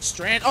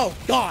 Strand? Oh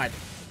God.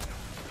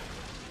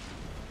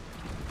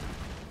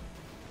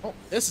 Oh,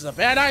 this is a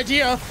bad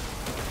idea.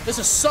 This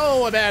is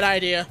so a bad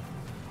idea.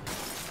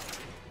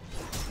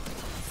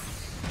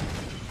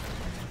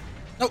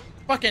 No,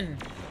 fucking.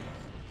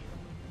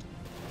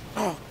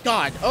 Oh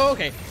God. Oh,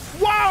 okay.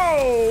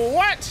 Whoa!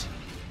 What?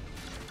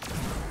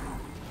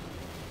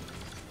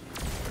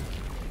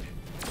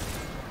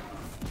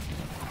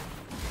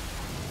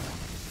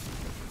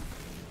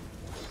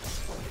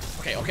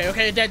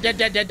 Okay. Dead.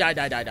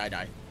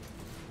 Die.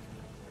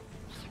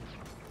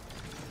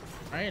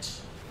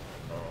 Right.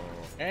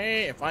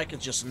 Okay, if I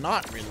could just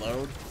not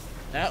reload.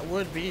 That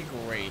would be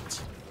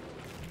great.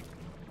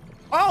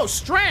 Oh,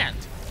 Strand!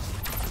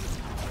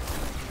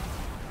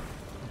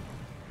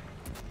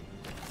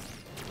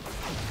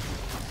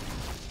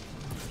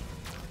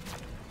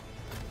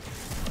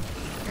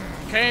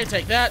 Okay,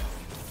 take that.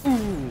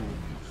 Ooh.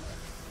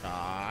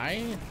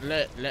 Die.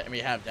 Let me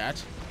have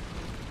that.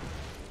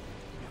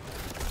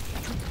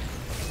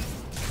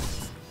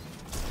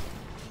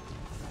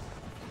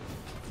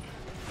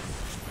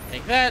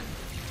 Take that.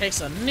 Take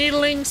some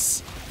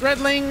needlings,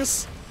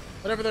 threadlings,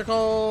 whatever they're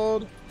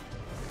called.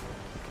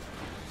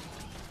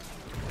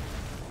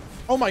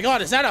 Oh my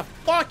god, is that a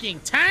fucking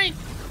tank?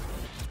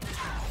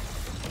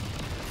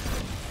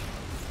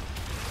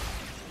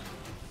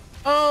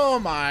 Oh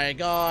my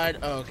god.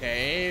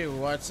 Okay,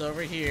 what's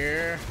over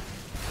here?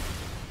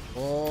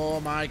 Oh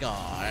my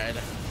god.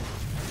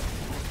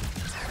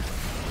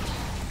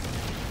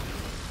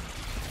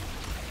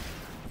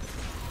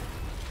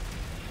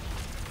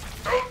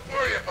 Don't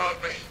worry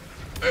about me.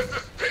 This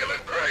is feeling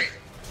great.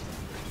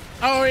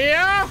 Oh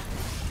yeah?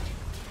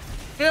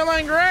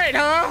 Feeling great,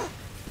 huh?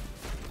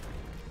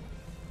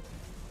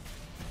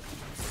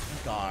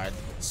 God.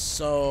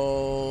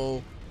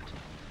 So...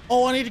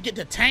 Oh, I need to get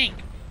the tank.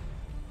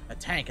 A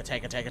tank.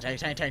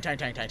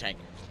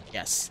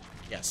 Yes.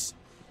 Yes.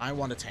 I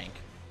want a tank.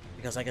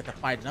 Because I get to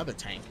fight another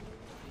tank.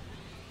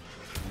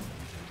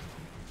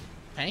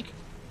 Tank?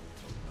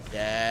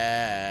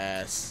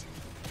 Yes.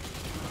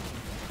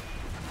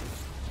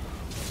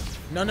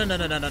 No.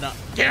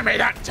 Give me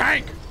that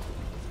tank!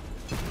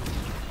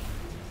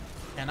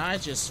 Can I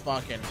just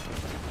fucking...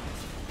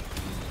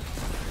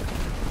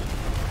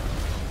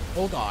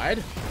 Oh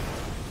god.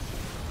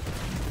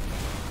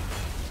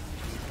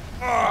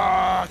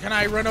 Can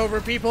I run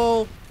over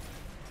people?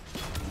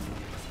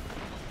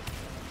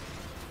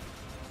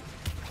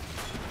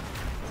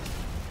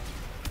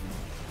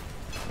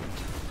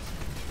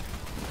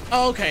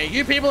 Okay,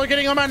 you people are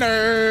getting on my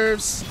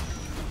nerves.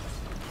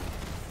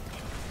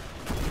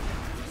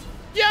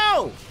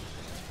 Yo!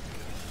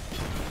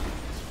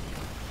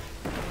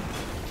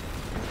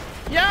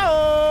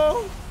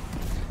 Yo!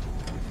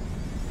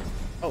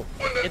 Oh,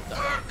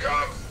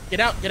 get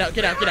out.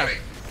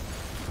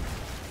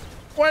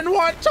 When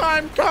what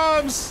time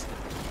comes?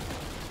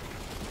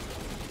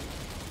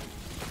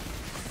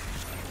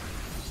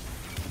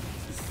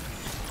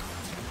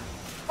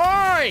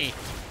 Oi!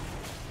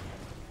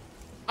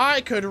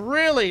 I could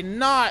really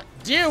not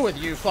deal with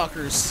you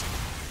fuckers.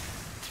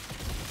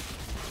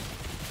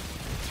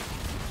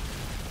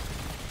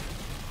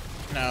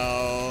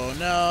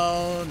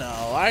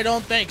 No, I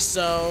don't think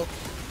so.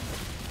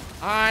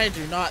 I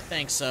do not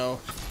think so.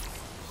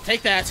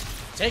 Take that,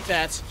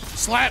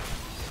 slap,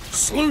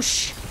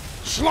 sloosh,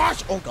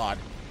 slosh, oh god.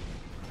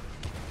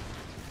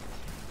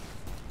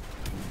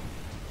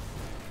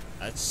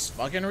 Let's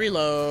fucking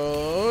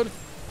reload.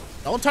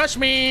 Don't touch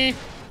me.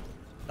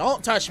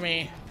 Don't touch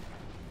me.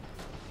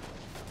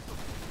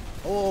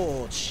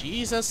 Oh,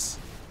 Jesus.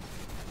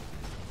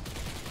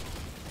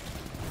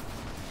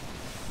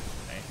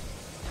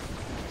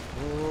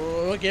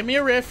 Oh, give me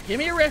a riff.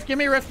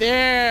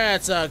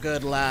 That's a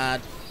good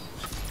lad.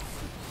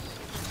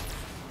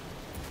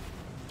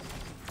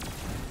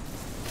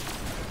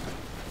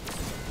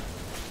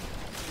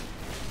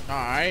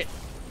 Alright.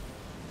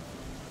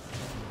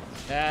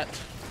 That.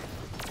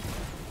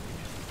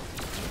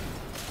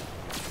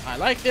 I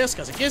like this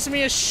because it gives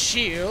me a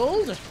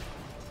shield.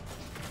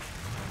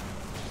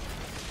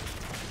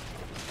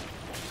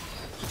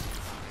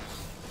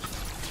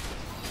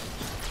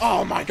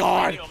 Oh my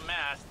god! Your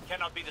mast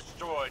cannot be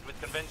destroyed with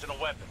conventional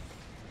weapons.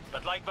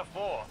 But like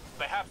before,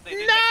 perhaps they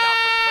didn't No! account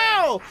for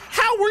strand.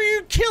 How were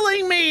you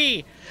killing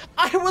me?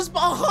 I was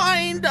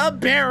behind a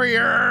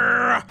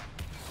barrier.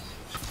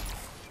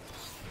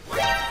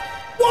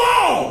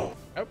 Whoa!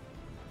 Oh.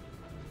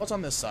 What's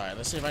on this side?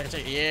 Let's see if I can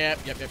take. Yep.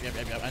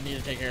 I need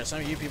to take care of some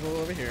of you people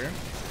over here.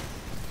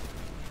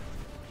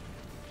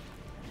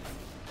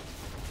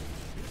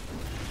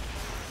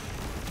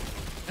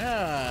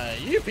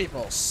 You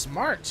people,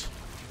 smart.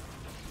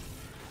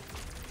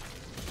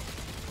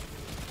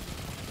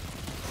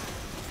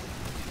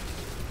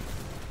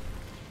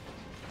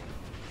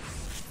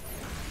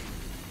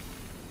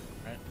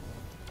 Right.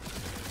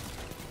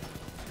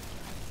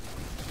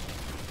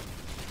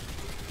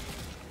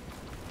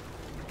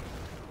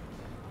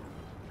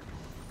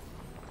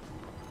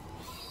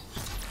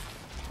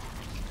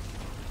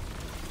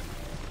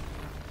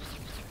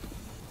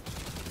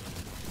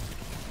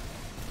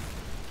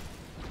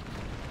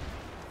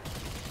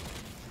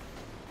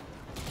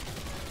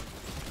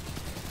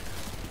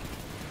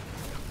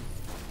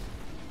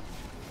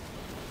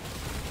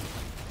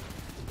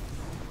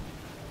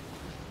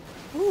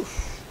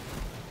 Oof.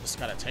 Just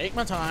gotta take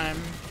my time.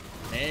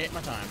 Take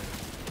my time.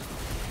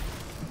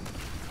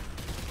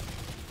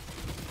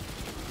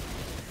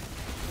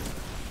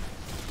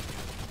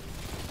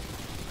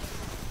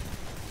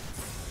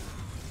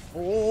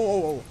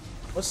 Oh,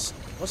 what's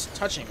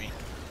touching me?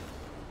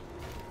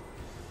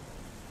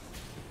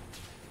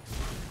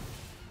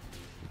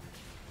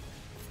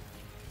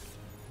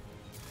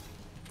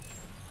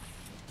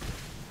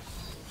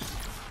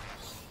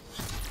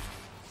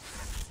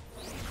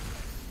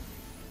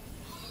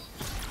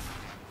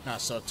 Not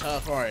so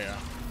tough, are you?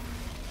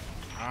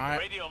 The Alright.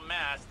 radio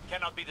mast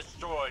cannot be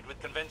destroyed with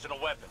conventional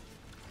weapons.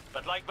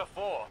 But like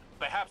before,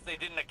 perhaps they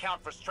didn't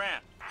account for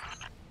Strand.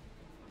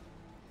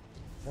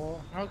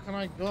 Well, how can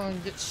I go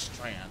and get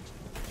Strand?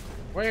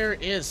 Where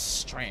is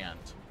Strand?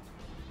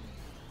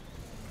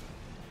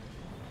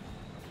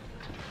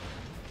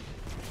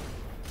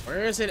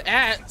 Where is it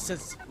at?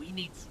 Since We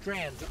need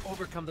Strand to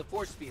overcome the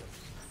force field.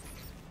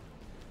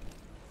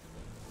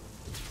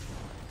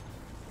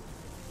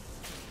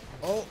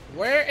 oh,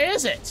 where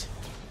is it?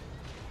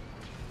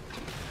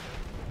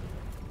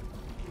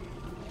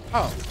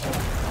 Oh.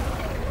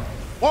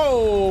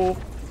 Whoa!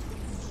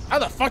 How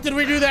the fuck did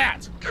we do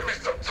that? Give me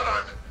some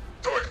time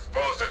to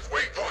expose its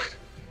weak point.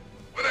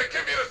 When I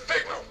give you the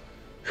signal,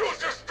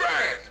 use your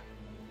Strand.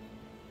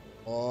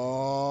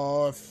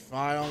 Oh, if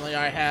I only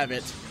I have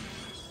it.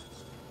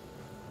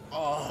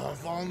 Oh,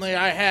 if only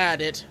I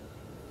had it.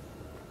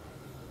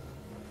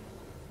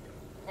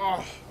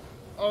 Oh,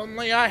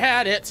 only I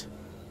had it.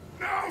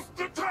 Now's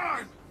the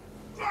time!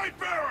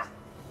 Lightbearer!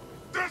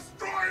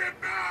 Destroy it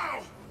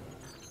now!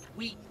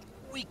 We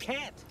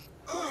can't.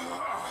 Then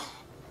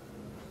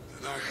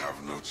I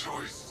have no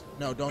choice.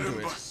 No, don't do it.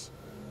 Nimbus,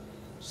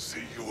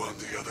 see you on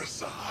the other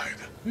side.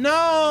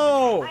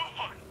 No!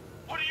 Rohan,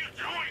 what are you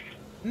doing?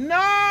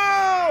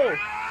 No!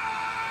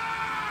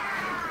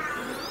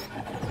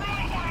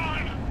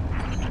 Rohan!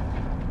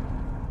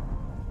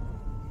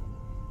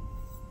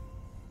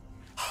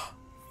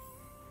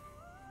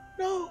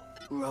 No!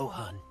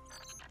 Rohan.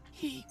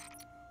 He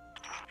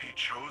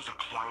chose a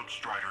Cloud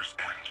Strider's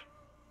end.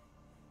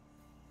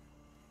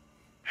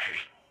 Hey,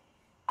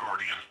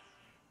 Guardian,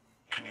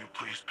 can you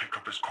please pick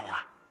up his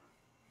core?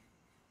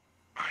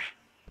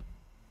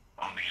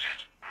 I'll need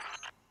it.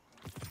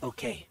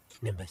 Okay,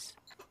 Nimbus.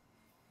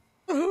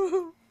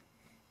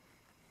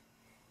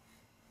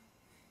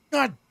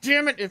 God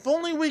damn it, if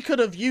only we could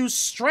have used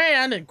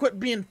Strand and quit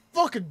being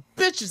fucking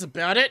bitches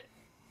about it.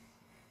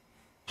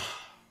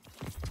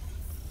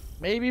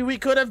 Maybe we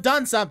could have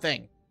done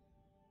something.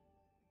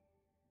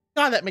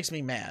 God, that makes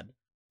me mad.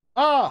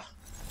 Ah,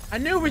 I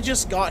knew we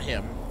just got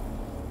him.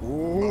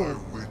 My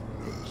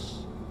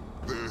witness,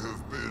 there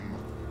have been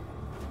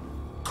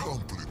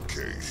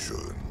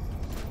complication.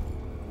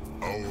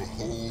 Our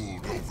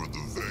hold over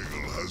the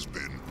veil has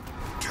been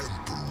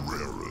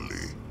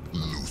temporarily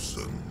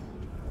loosened.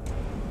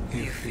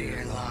 You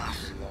fear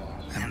loss,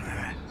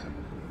 Emperor.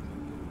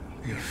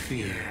 Your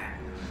fear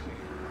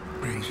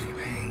brings you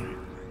pain.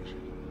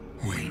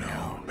 We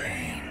know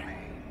pain.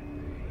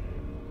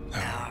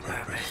 Our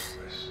purpose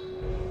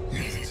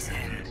is its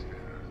end.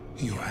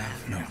 You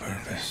have no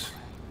purpose.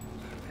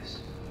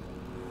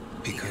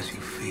 Because you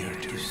fear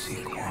to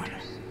seek one.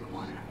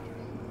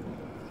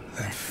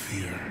 That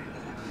fear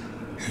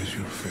is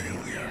your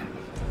failure.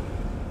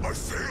 My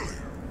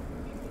failure?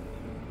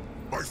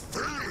 My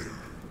failure?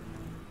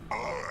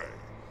 I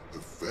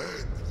have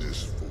fed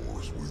this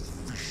force with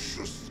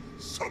vicious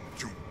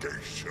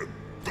subjugation,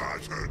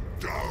 battered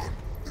down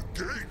the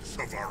gates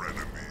of our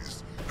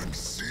enemies, and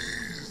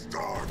seized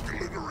our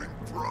glittering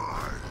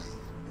prize.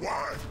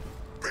 Why?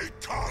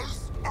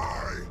 Because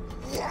I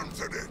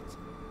wanted it.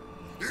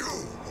 You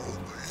hold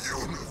the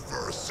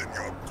universe in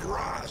your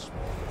grasp,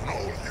 and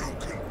all you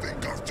can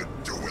think of to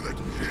do with it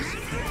is...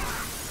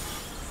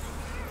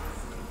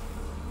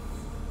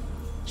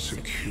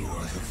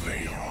 Secure the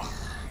veil.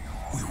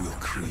 We will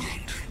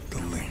create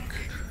the link.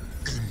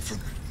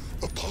 Infinite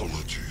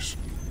apologies.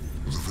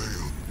 The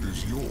veil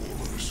is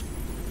yours.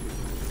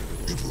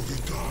 It will be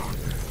done.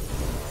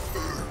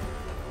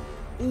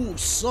 Ooh,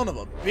 son of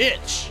a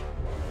bitch.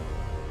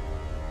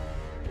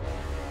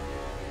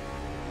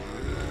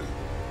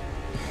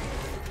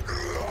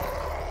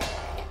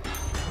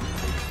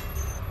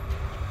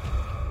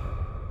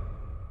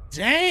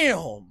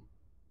 Damn.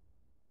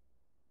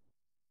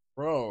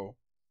 Bro.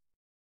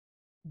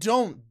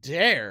 Don't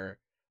dare,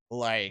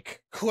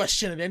 like,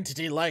 question an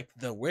entity like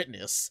the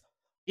Witness.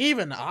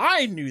 Even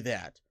I knew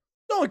that.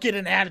 Don't get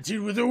an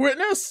attitude with the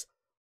Witness.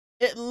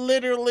 It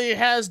literally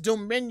has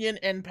dominion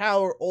and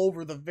power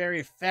over the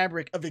very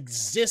fabric of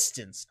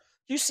existence.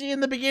 You see in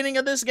the beginning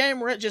of this game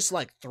where it just,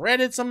 like,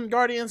 threaded some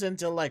Guardians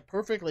into, like,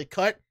 perfectly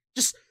cut?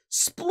 Just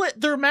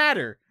split their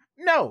matter.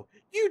 No,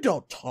 you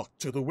don't talk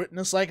to the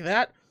Witness like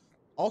that.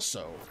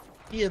 Also,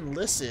 he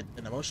enlisted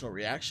an emotional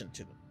reaction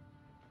to them.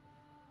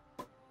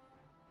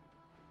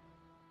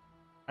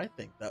 I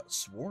think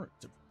that's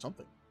warranted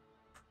something.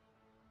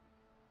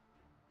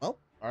 Well,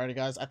 alrighty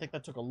guys, I think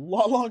that took a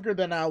lot longer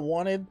than I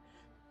wanted.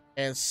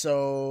 And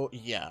so,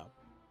 yeah,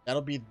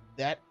 that'll be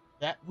that.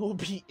 That will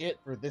be it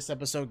for this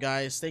episode,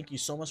 guys. Thank you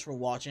so much for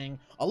watching.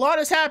 A lot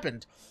has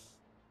happened.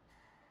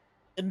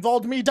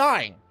 Involved me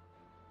dying.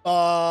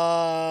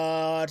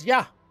 But,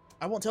 yeah,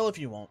 I won't tell if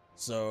you won't.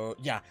 So,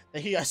 yeah,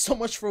 thank you guys so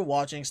much for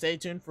watching. Stay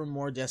tuned for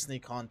more Destiny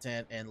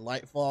content and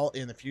Lightfall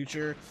in the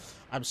future.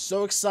 I'm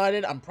so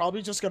excited. I'm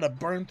probably just going to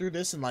burn through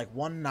this in, like,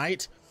 one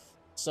night.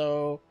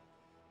 So,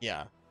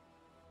 yeah.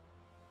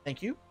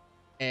 Thank you.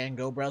 And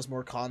go browse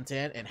more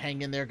content and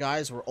hang in there,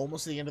 guys. We're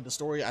almost at the end of the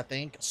story, I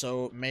think.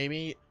 So,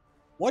 maybe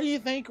What do you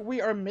think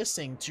we are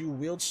missing to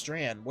wield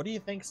Strand? What do you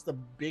think's the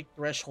big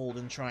threshold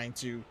in trying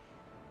to...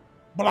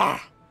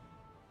 Blah!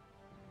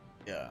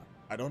 Yeah,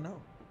 I don't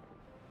know.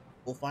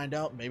 We'll find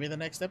out maybe in the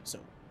next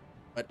episode.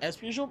 But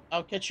as usual,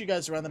 I'll catch you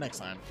guys around the next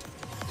time.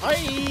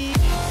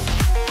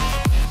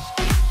 Bye!